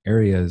different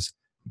areas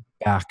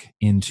back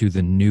into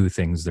the new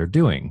things they're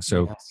doing.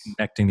 So Yes.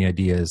 connecting the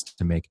ideas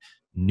to make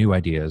new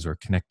ideas, or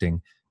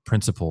connecting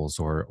principles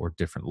or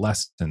different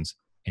lessons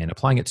and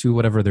applying it to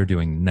whatever they're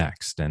doing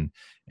next. And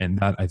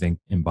that, I think,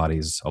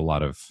 embodies a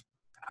lot of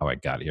how I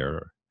got here,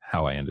 or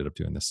how I ended up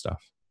doing this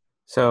stuff.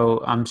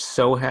 So I'm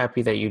so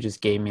happy that you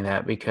just gave me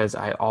that because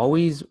I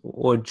always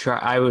would try,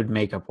 I would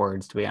make up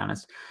words to be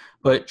honest,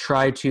 but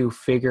try to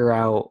figure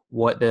out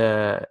what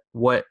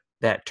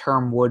that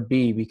term would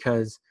be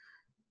because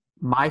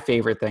my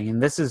favorite thing,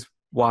 and this is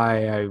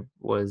why I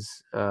was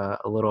a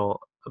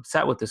little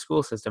upset with the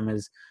school system,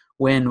 is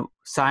when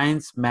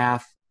science,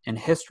 math, and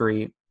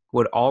history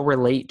would all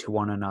relate to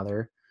one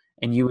another.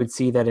 And you would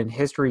see that in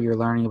history, you're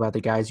learning about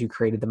the guys who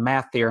created the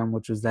math theorem,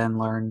 which was then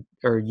learned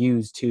or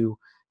used to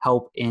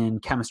help in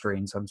chemistry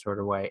in some sort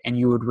of way. And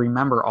you would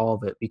remember all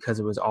of it because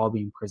it was all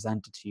being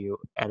presented to you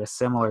at a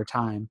similar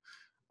time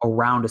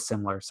around a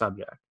similar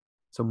subject.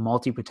 So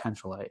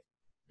multi-potentialite.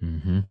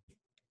 Mm-hmm.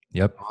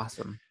 Yep.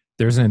 Awesome.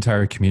 There's an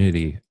entire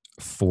community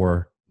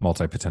for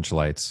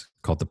multi-potentialites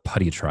called the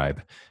Putty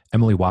Tribe.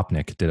 Emily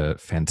Wapnick did a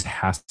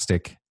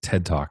fantastic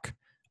TED Talk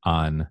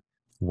on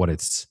what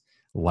it's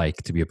like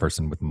to be a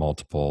person with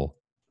multiple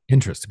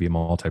interests, to be a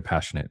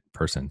multi-passionate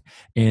person.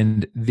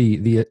 And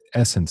the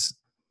essence,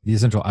 the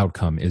essential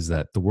outcome is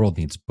that the world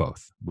needs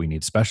both. We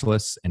need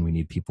specialists and we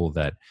need people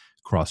that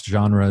cross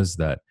genres,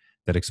 that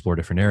explore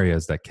different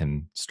areas, that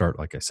can start,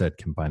 like I said,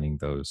 combining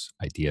those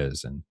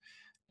ideas and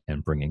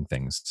bringing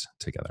things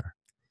together.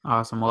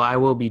 Awesome. Well, I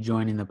will be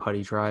joining the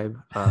Putty Tribe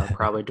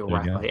probably There you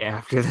go. directly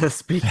after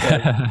this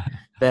because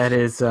that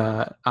is,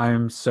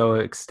 I'm so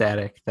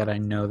ecstatic that I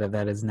know that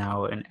that is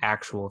now an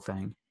actual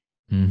thing.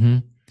 hmm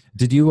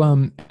Did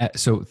you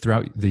so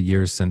throughout the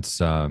years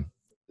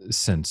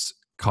since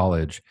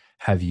college,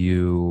 have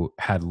you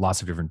had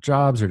lots of different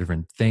jobs or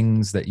different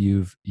things that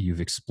you've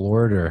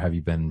explored, or have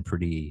you been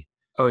pretty?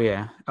 Oh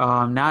yeah.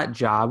 Not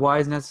job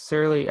wise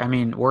necessarily. I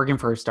mean, working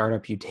for a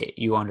startup,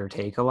 you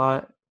undertake a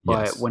lot,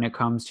 but Yes. when it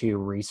comes to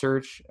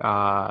research,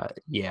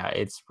 yeah,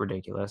 it's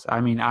ridiculous.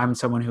 I mean, I'm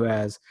someone who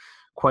has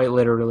quite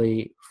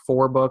literally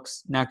 4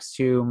 books next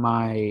to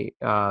my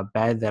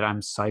bed that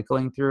I'm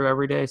cycling through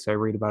every day. So I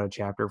read about a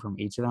chapter from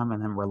each of them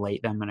and then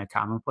relate them in a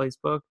commonplace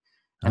book.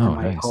 And then Oh,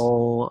 my nice.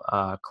 whole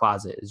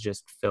closet is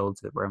just filled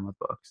to the brim with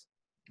books.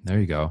 There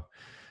you go.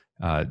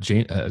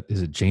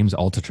 Is it James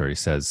Altucher? He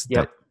says that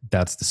Yep.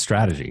 that's the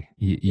strategy.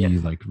 You, Yeah.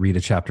 you like read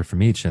a chapter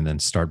from each and then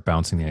start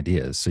bouncing the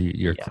ideas. So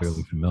you're clearly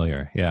Yes.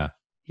 familiar. Yeah.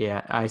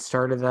 Yeah, I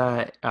started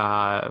that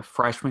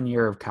freshman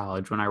year of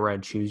college when I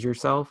read Choose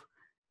Yourself.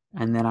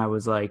 And then I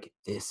was like,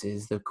 this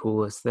is the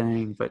coolest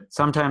thing. But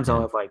sometimes I'll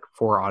Yeah. have like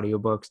 4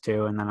 audiobooks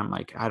too. And then I'm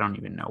like, I don't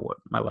even know what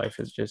my life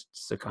has just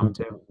succumbed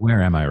to.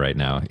 Where am I right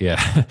now?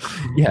 Yeah.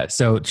 Yeah.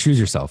 So Choose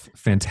Yourself.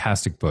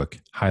 Fantastic book.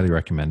 Highly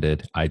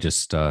recommended. I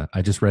just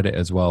read it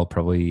as well,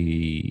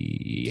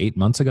 probably 8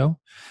 months ago.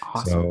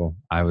 Awesome. So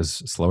I was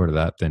slower to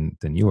that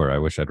than you were. I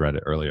wish I'd read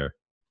it earlier.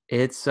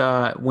 It's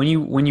when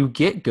you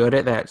get good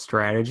at that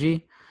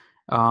strategy,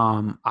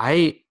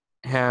 I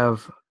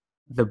have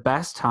the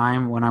best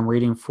time when I'm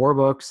reading 4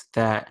 books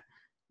that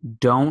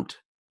don't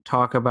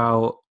talk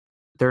about,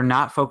 they're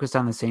not focused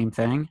on the same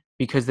thing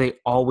because they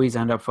always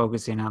end up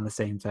focusing on the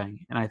same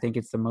thing. And I think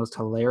it's the most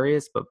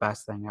hilarious but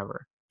best thing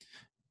ever.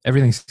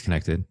 Everything's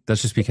connected.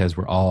 That's just because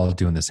we're all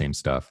doing the same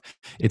stuff.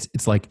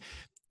 It's like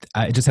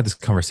I just had this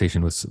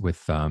conversation with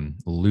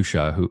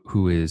Lucia,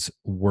 who is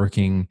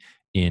working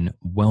in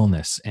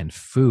wellness and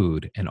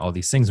food and all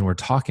these things, and we're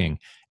talking.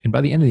 And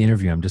by the end of the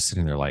interview, I'm just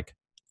sitting there like,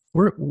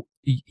 "We're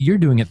you're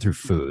doing it through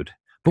food,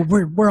 but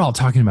we're all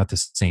talking about the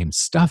same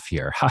stuff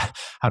here: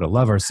 how to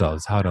love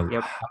ourselves,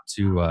 Yep. how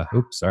to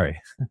oops,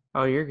 sorry,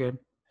 Oh, you're good.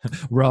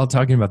 we're all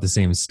talking about the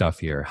same stuff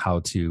here: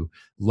 how to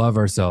love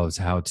ourselves,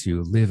 how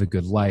to live a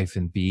good life,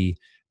 and be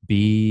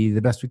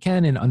the best we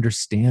can and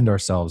understand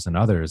ourselves and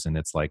others. And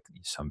it's like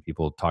some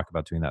people talk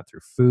about doing that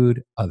through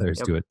food, others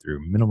Yep. do it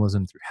through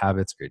minimalism, through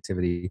habits,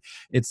 creativity.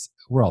 It's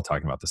we're all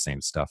talking about the same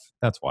stuff.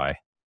 That's why.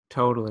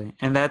 Totally.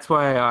 And that's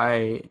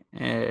why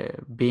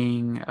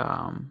being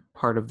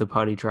part of the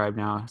Putty Tribe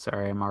now,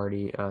 sorry, I'm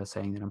already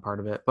saying that I'm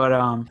part of it,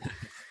 but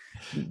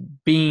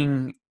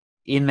being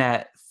in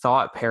that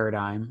thought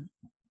paradigm,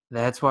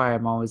 that's why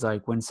I'm always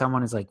like, when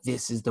someone is like,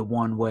 this is the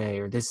one way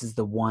or this is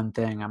the one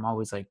thing, I'm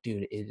always like,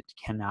 dude, it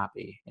cannot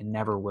be. It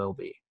never will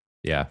be.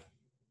 Yeah,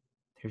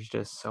 There's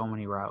just so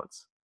many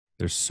routes.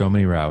 there's so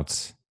many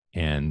routes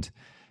and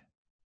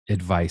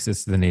advice.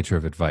 It's the nature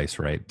of advice,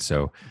 right?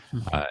 So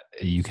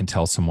you can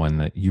tell someone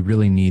that you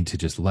really need to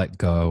just let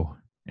go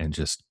and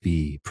just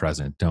be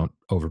present. Don't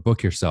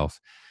overbook yourself.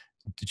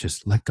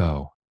 Just let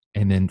go.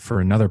 And then for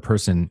another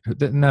person,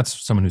 and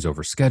that's someone who's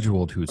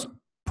overscheduled, who's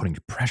putting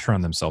pressure on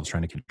themselves,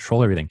 trying to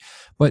control everything.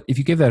 But if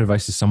you give that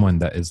advice to someone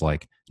that is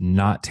like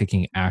not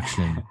taking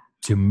action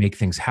to make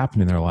things happen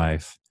in their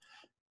life,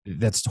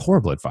 that's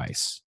horrible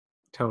advice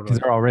because Totally.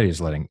 they're already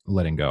just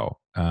letting go.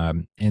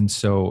 And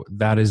so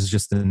that is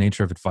just the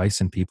nature of advice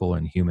and people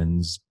and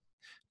humans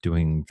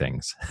doing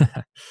things.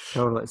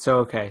 Totally. So,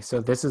 okay.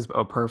 So, this is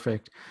a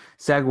perfect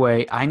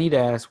segue. I need to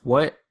ask,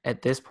 what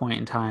at this point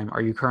in time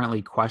are you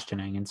currently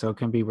questioning? And so it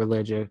can be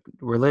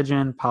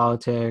religion,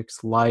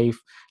 politics, life,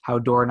 how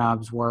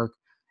doorknobs work.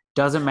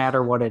 Doesn't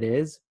matter what it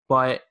is,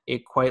 but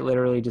it quite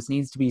literally just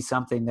needs to be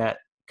something that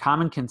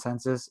common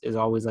consensus is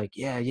always like,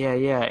 yeah, yeah,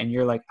 yeah. And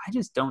you're like, I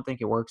just don't think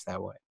it works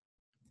that way.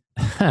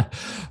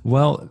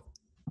 Well,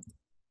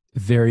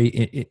 very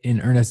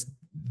in earnest,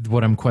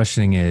 what I'm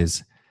questioning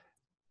is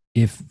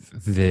if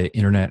the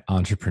internet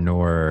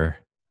entrepreneur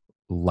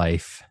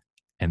life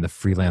and the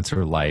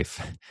freelancer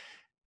life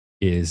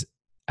is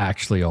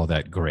actually all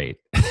that great.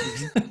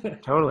 Hmm.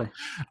 Totally.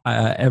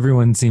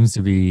 Everyone seems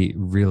to be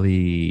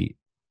really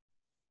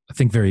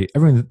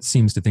everyone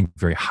seems to think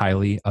very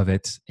highly of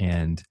it.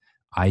 And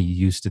I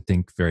used to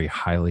think very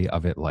highly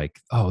of it, like,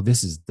 oh,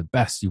 this is the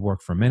best. You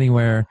work from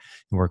anywhere,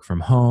 you work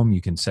from home,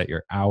 you can set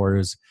your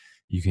hours,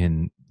 you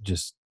can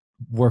just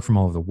work from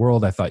all over the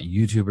world. I thought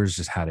YouTubers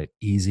just had it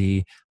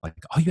easy. Like,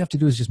 all you have to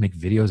do is just make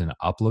videos and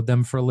upload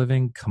them for a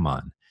living. Come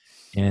on.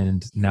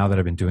 And now that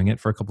I've been doing it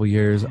for a couple of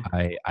years,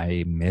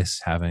 I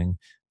miss having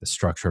the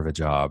structure of a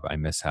job. I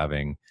miss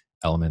having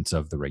elements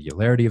of the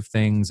regularity of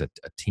things, a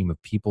team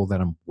of people that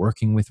I'm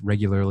working with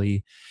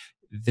regularly.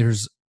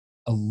 There's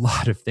a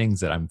lot of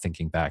things that I'm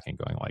thinking back and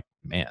going like,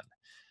 man,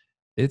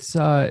 it's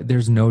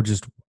there's no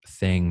just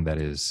thing that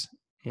is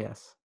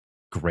Yes.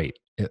 great,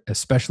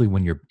 especially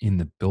when you're in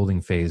the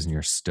building phase and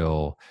you're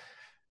still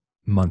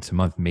month to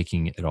month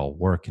making it all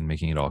work and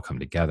making it all come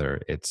together.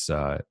 It's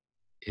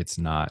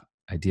not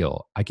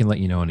ideal. I can let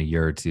you know in a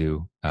year or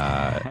two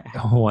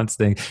once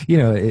thing,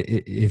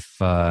 if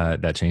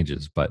that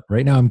changes. But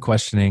right now I'm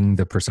questioning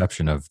the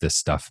perception of this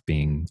stuff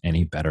being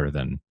any better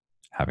than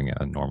having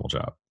a normal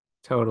job.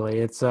 Totally.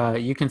 It's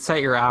you can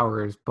set your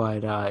hours,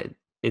 but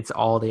it's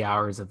all the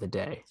hours of the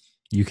day.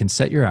 You can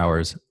set your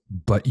hours,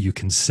 but you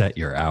can set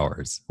your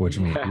hours, which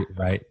means, Yeah.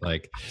 right?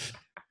 Like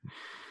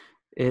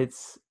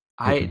It's it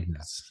I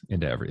is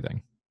into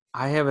everything.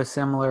 I have a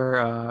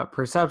similar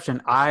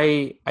perception.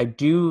 I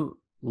do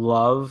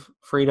love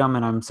freedom,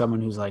 and I'm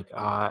someone who's like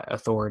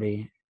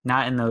authority,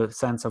 not in the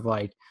sense of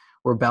like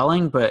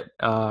rebelling, but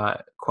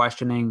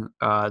questioning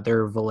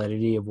their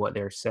validity of what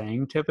they're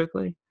saying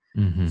typically.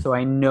 Hmm. So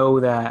I know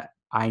that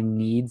I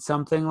need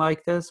something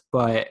like this,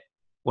 but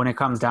when it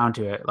comes down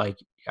to it, like,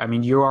 I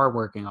mean, you are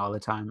working all the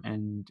time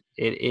and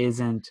it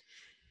isn't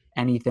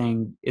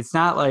anything. It's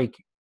not like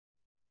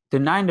the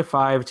 9 to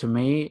 5 to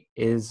me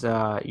is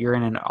you're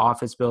in an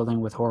office building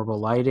with horrible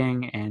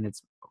lighting and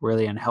it's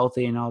really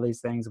unhealthy and all these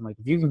things. I'm like,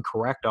 if you can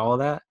correct all of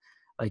that,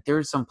 like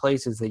there's some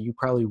places that you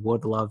probably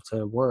would love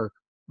to work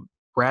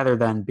rather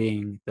than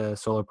being the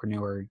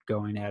solopreneur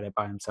going at it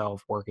by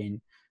himself, working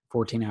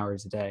 14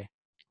 hours a day.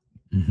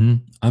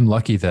 I'm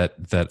lucky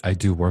that I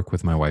do work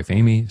with my wife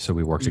Amy, so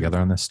we work Mhm. together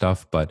on this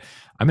stuff. But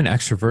I'm an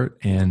extrovert,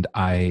 and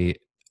I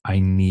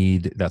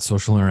need that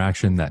social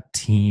interaction, that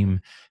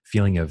team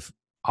feeling of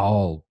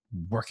all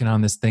working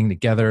on this thing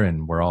together,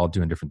 and we're all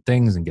doing different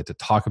things and get to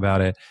talk about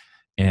it.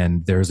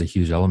 And there's a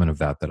huge element of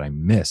that that I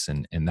miss,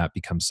 and that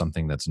becomes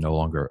something that's no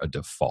longer a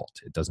default.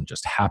 It doesn't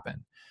just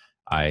happen.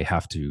 I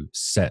have to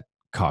set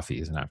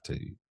coffees, and I have to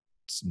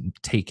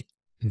take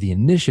the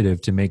initiative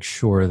to make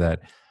sure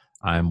that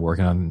I'm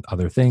working on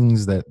other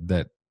things that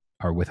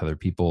are with other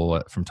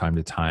people from time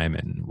to time,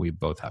 and we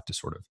both have to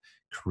sort of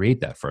create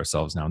that for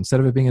ourselves now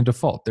instead of it being a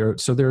default. There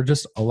are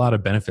just a lot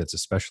of benefits,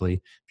 especially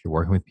if you're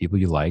working with people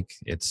you like.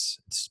 It's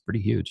pretty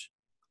huge.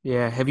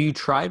 Yeah. Have you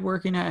tried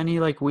working at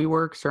any like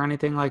WeWorks or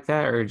anything like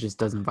that, or it just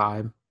doesn't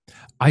vibe?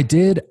 I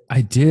did.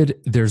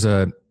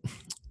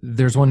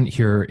 There's one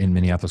here in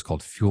Minneapolis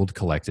called Fueled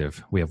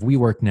Collective. We have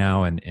WeWork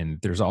now, and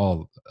there's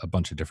all a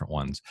bunch of different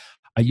ones.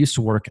 I used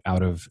to work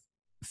out of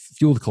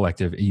Fueled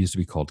Collective. It used to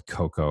be called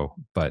Coco,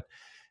 but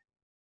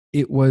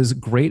it was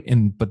great.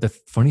 And but the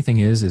funny thing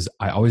is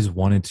I always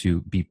wanted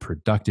to be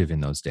productive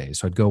in those days.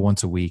 So I'd go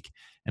once a week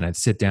and I'd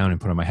sit down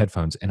and put on my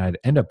headphones and I'd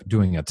end up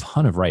doing a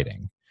ton of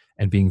writing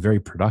and being very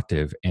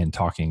productive and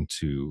talking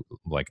to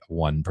like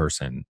one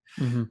person.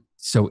 Hmm.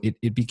 So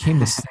it became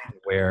this thing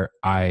where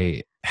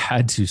I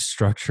had to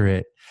structure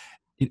it.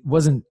 It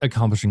wasn't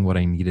accomplishing what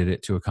I needed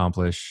it to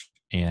accomplish.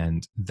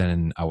 And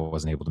then I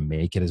wasn't able to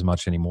make it as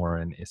much anymore.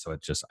 And so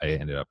I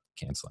ended up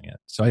canceling it.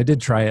 So I did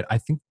try it. I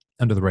think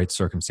under the right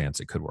circumstance,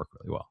 it could work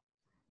really well.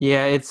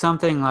 Yeah, it's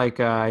something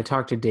like I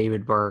talked to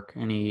David Burke,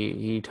 and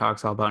he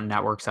talks all about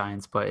network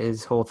science. But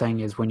his whole thing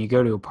is when you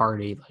go to a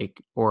party,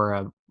 like or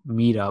a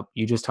meetup,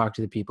 you just talk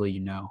to the people you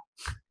know.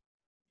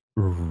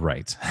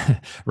 Right.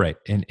 Right.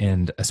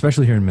 And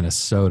especially here in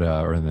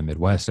Minnesota or in the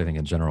Midwest, I think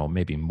in general,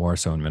 maybe more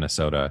so in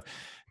Minnesota,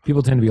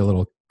 people tend to be a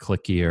little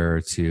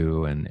clickier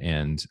too.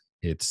 And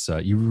it's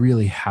you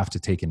really have to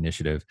take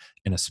initiative.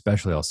 And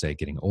especially I'll say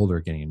getting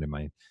older, getting into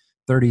my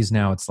 30s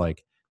now, it's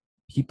like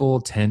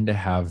people tend to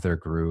have their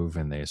groove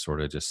and they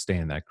sort of just stay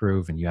in that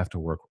groove, and you have to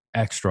work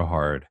extra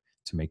hard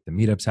to make the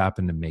meetups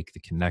happen, to make the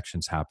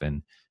connections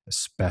happen,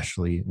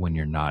 especially when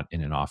you're not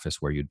in an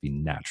office where you'd be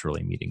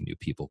naturally meeting new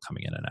people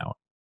coming in and out.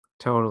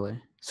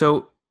 Totally.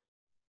 So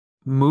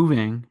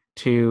moving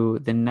to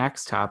the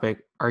next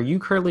topic, are you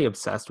currently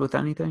obsessed with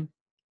anything?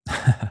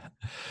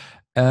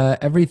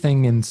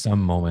 Everything in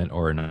some moment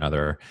or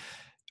another.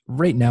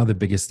 Right now, the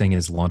biggest thing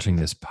is launching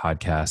this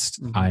podcast.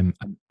 Hmm.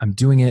 I'm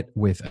doing it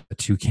with a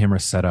two camera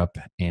setup,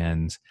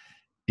 and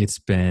it's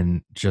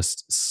been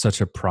just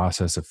such a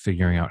process of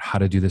figuring out how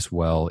to do this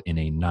well in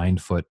a 9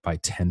 foot by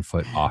 10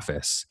 foot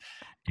office,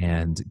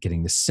 and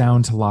getting the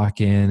sound to lock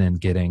in, and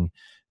getting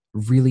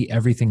really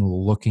everything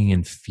looking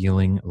and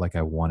feeling like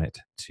I want it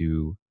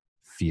to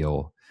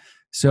feel.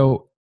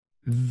 So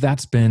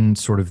that's been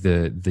sort of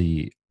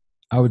the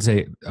I would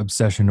say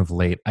obsession of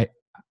late. I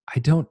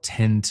don't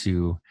tend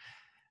to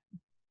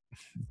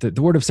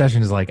the word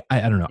obsession is like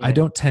I don't know. I Yeah.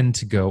 don't tend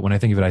to go when I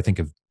think of it, I think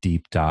of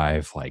deep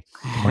dive, like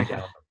going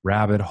down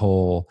rabbit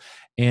hole.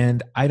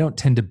 And I don't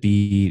tend to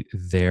be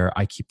there.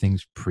 I keep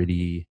things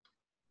pretty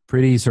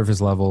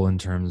surface level in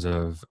terms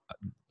of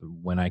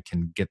when I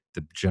can get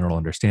the general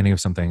understanding of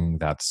something.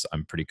 That's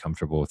I'm pretty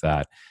comfortable with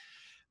that.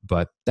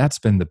 But that's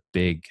been the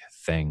big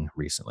thing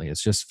recently.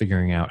 It's just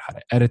figuring out how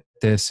to edit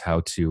this,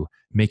 how to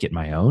make it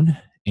my own,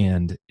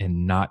 and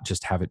not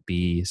just have it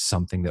be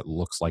something that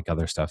looks like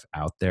other stuff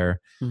out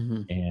there.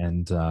 Hmm.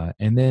 And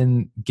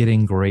then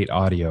getting great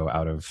audio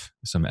out of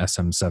some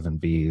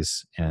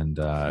SM7Bs and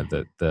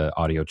the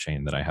audio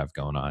chain that I have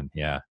going on.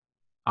 Yeah.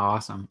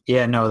 Awesome.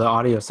 Yeah, no, the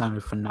audio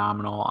sounded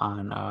phenomenal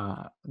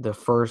on the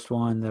first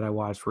one that I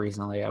watched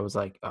recently. I was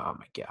like, oh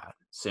my God,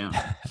 soon.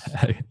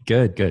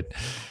 Good.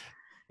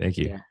 Thank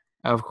you. Yeah,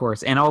 of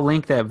course. And I'll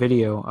link that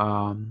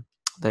video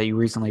that you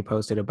recently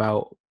posted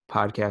about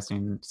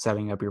podcasting,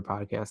 setting up your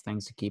podcast,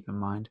 things to keep in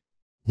mind.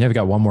 Yeah, we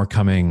got one more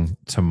coming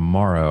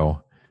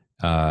tomorrow.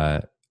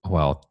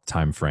 Well,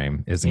 time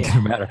frame isn't Yeah,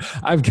 going to matter.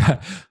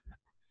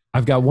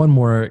 I've got one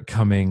more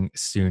coming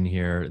soon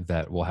here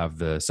that will have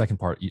the second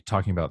part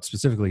talking about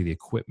specifically the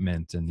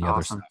equipment and the other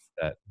awesome.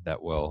 stuff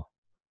that will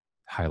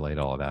highlight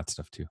all of that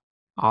stuff too.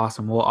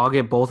 Awesome. Well, I'll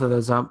get both of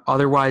those up.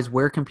 Otherwise,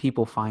 where can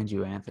people find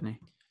you, Anthony?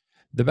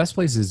 The best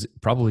place is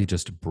probably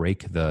just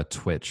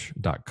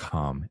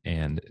breakthetwitch.com.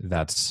 And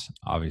that's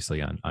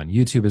obviously on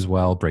YouTube as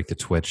well. Break the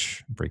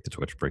Twitch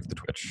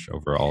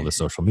over all the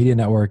social media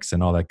networks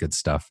and all that good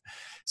stuff.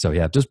 So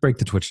yeah, just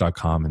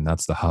breakthetwitch.com. And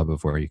that's the hub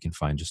of where you can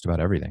find just about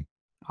everything.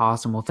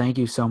 Awesome. Well, thank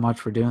you so much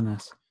for doing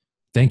this.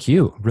 Thank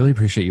you. Really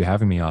appreciate you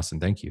having me,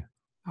 Austin. Thank you.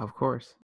 Of course.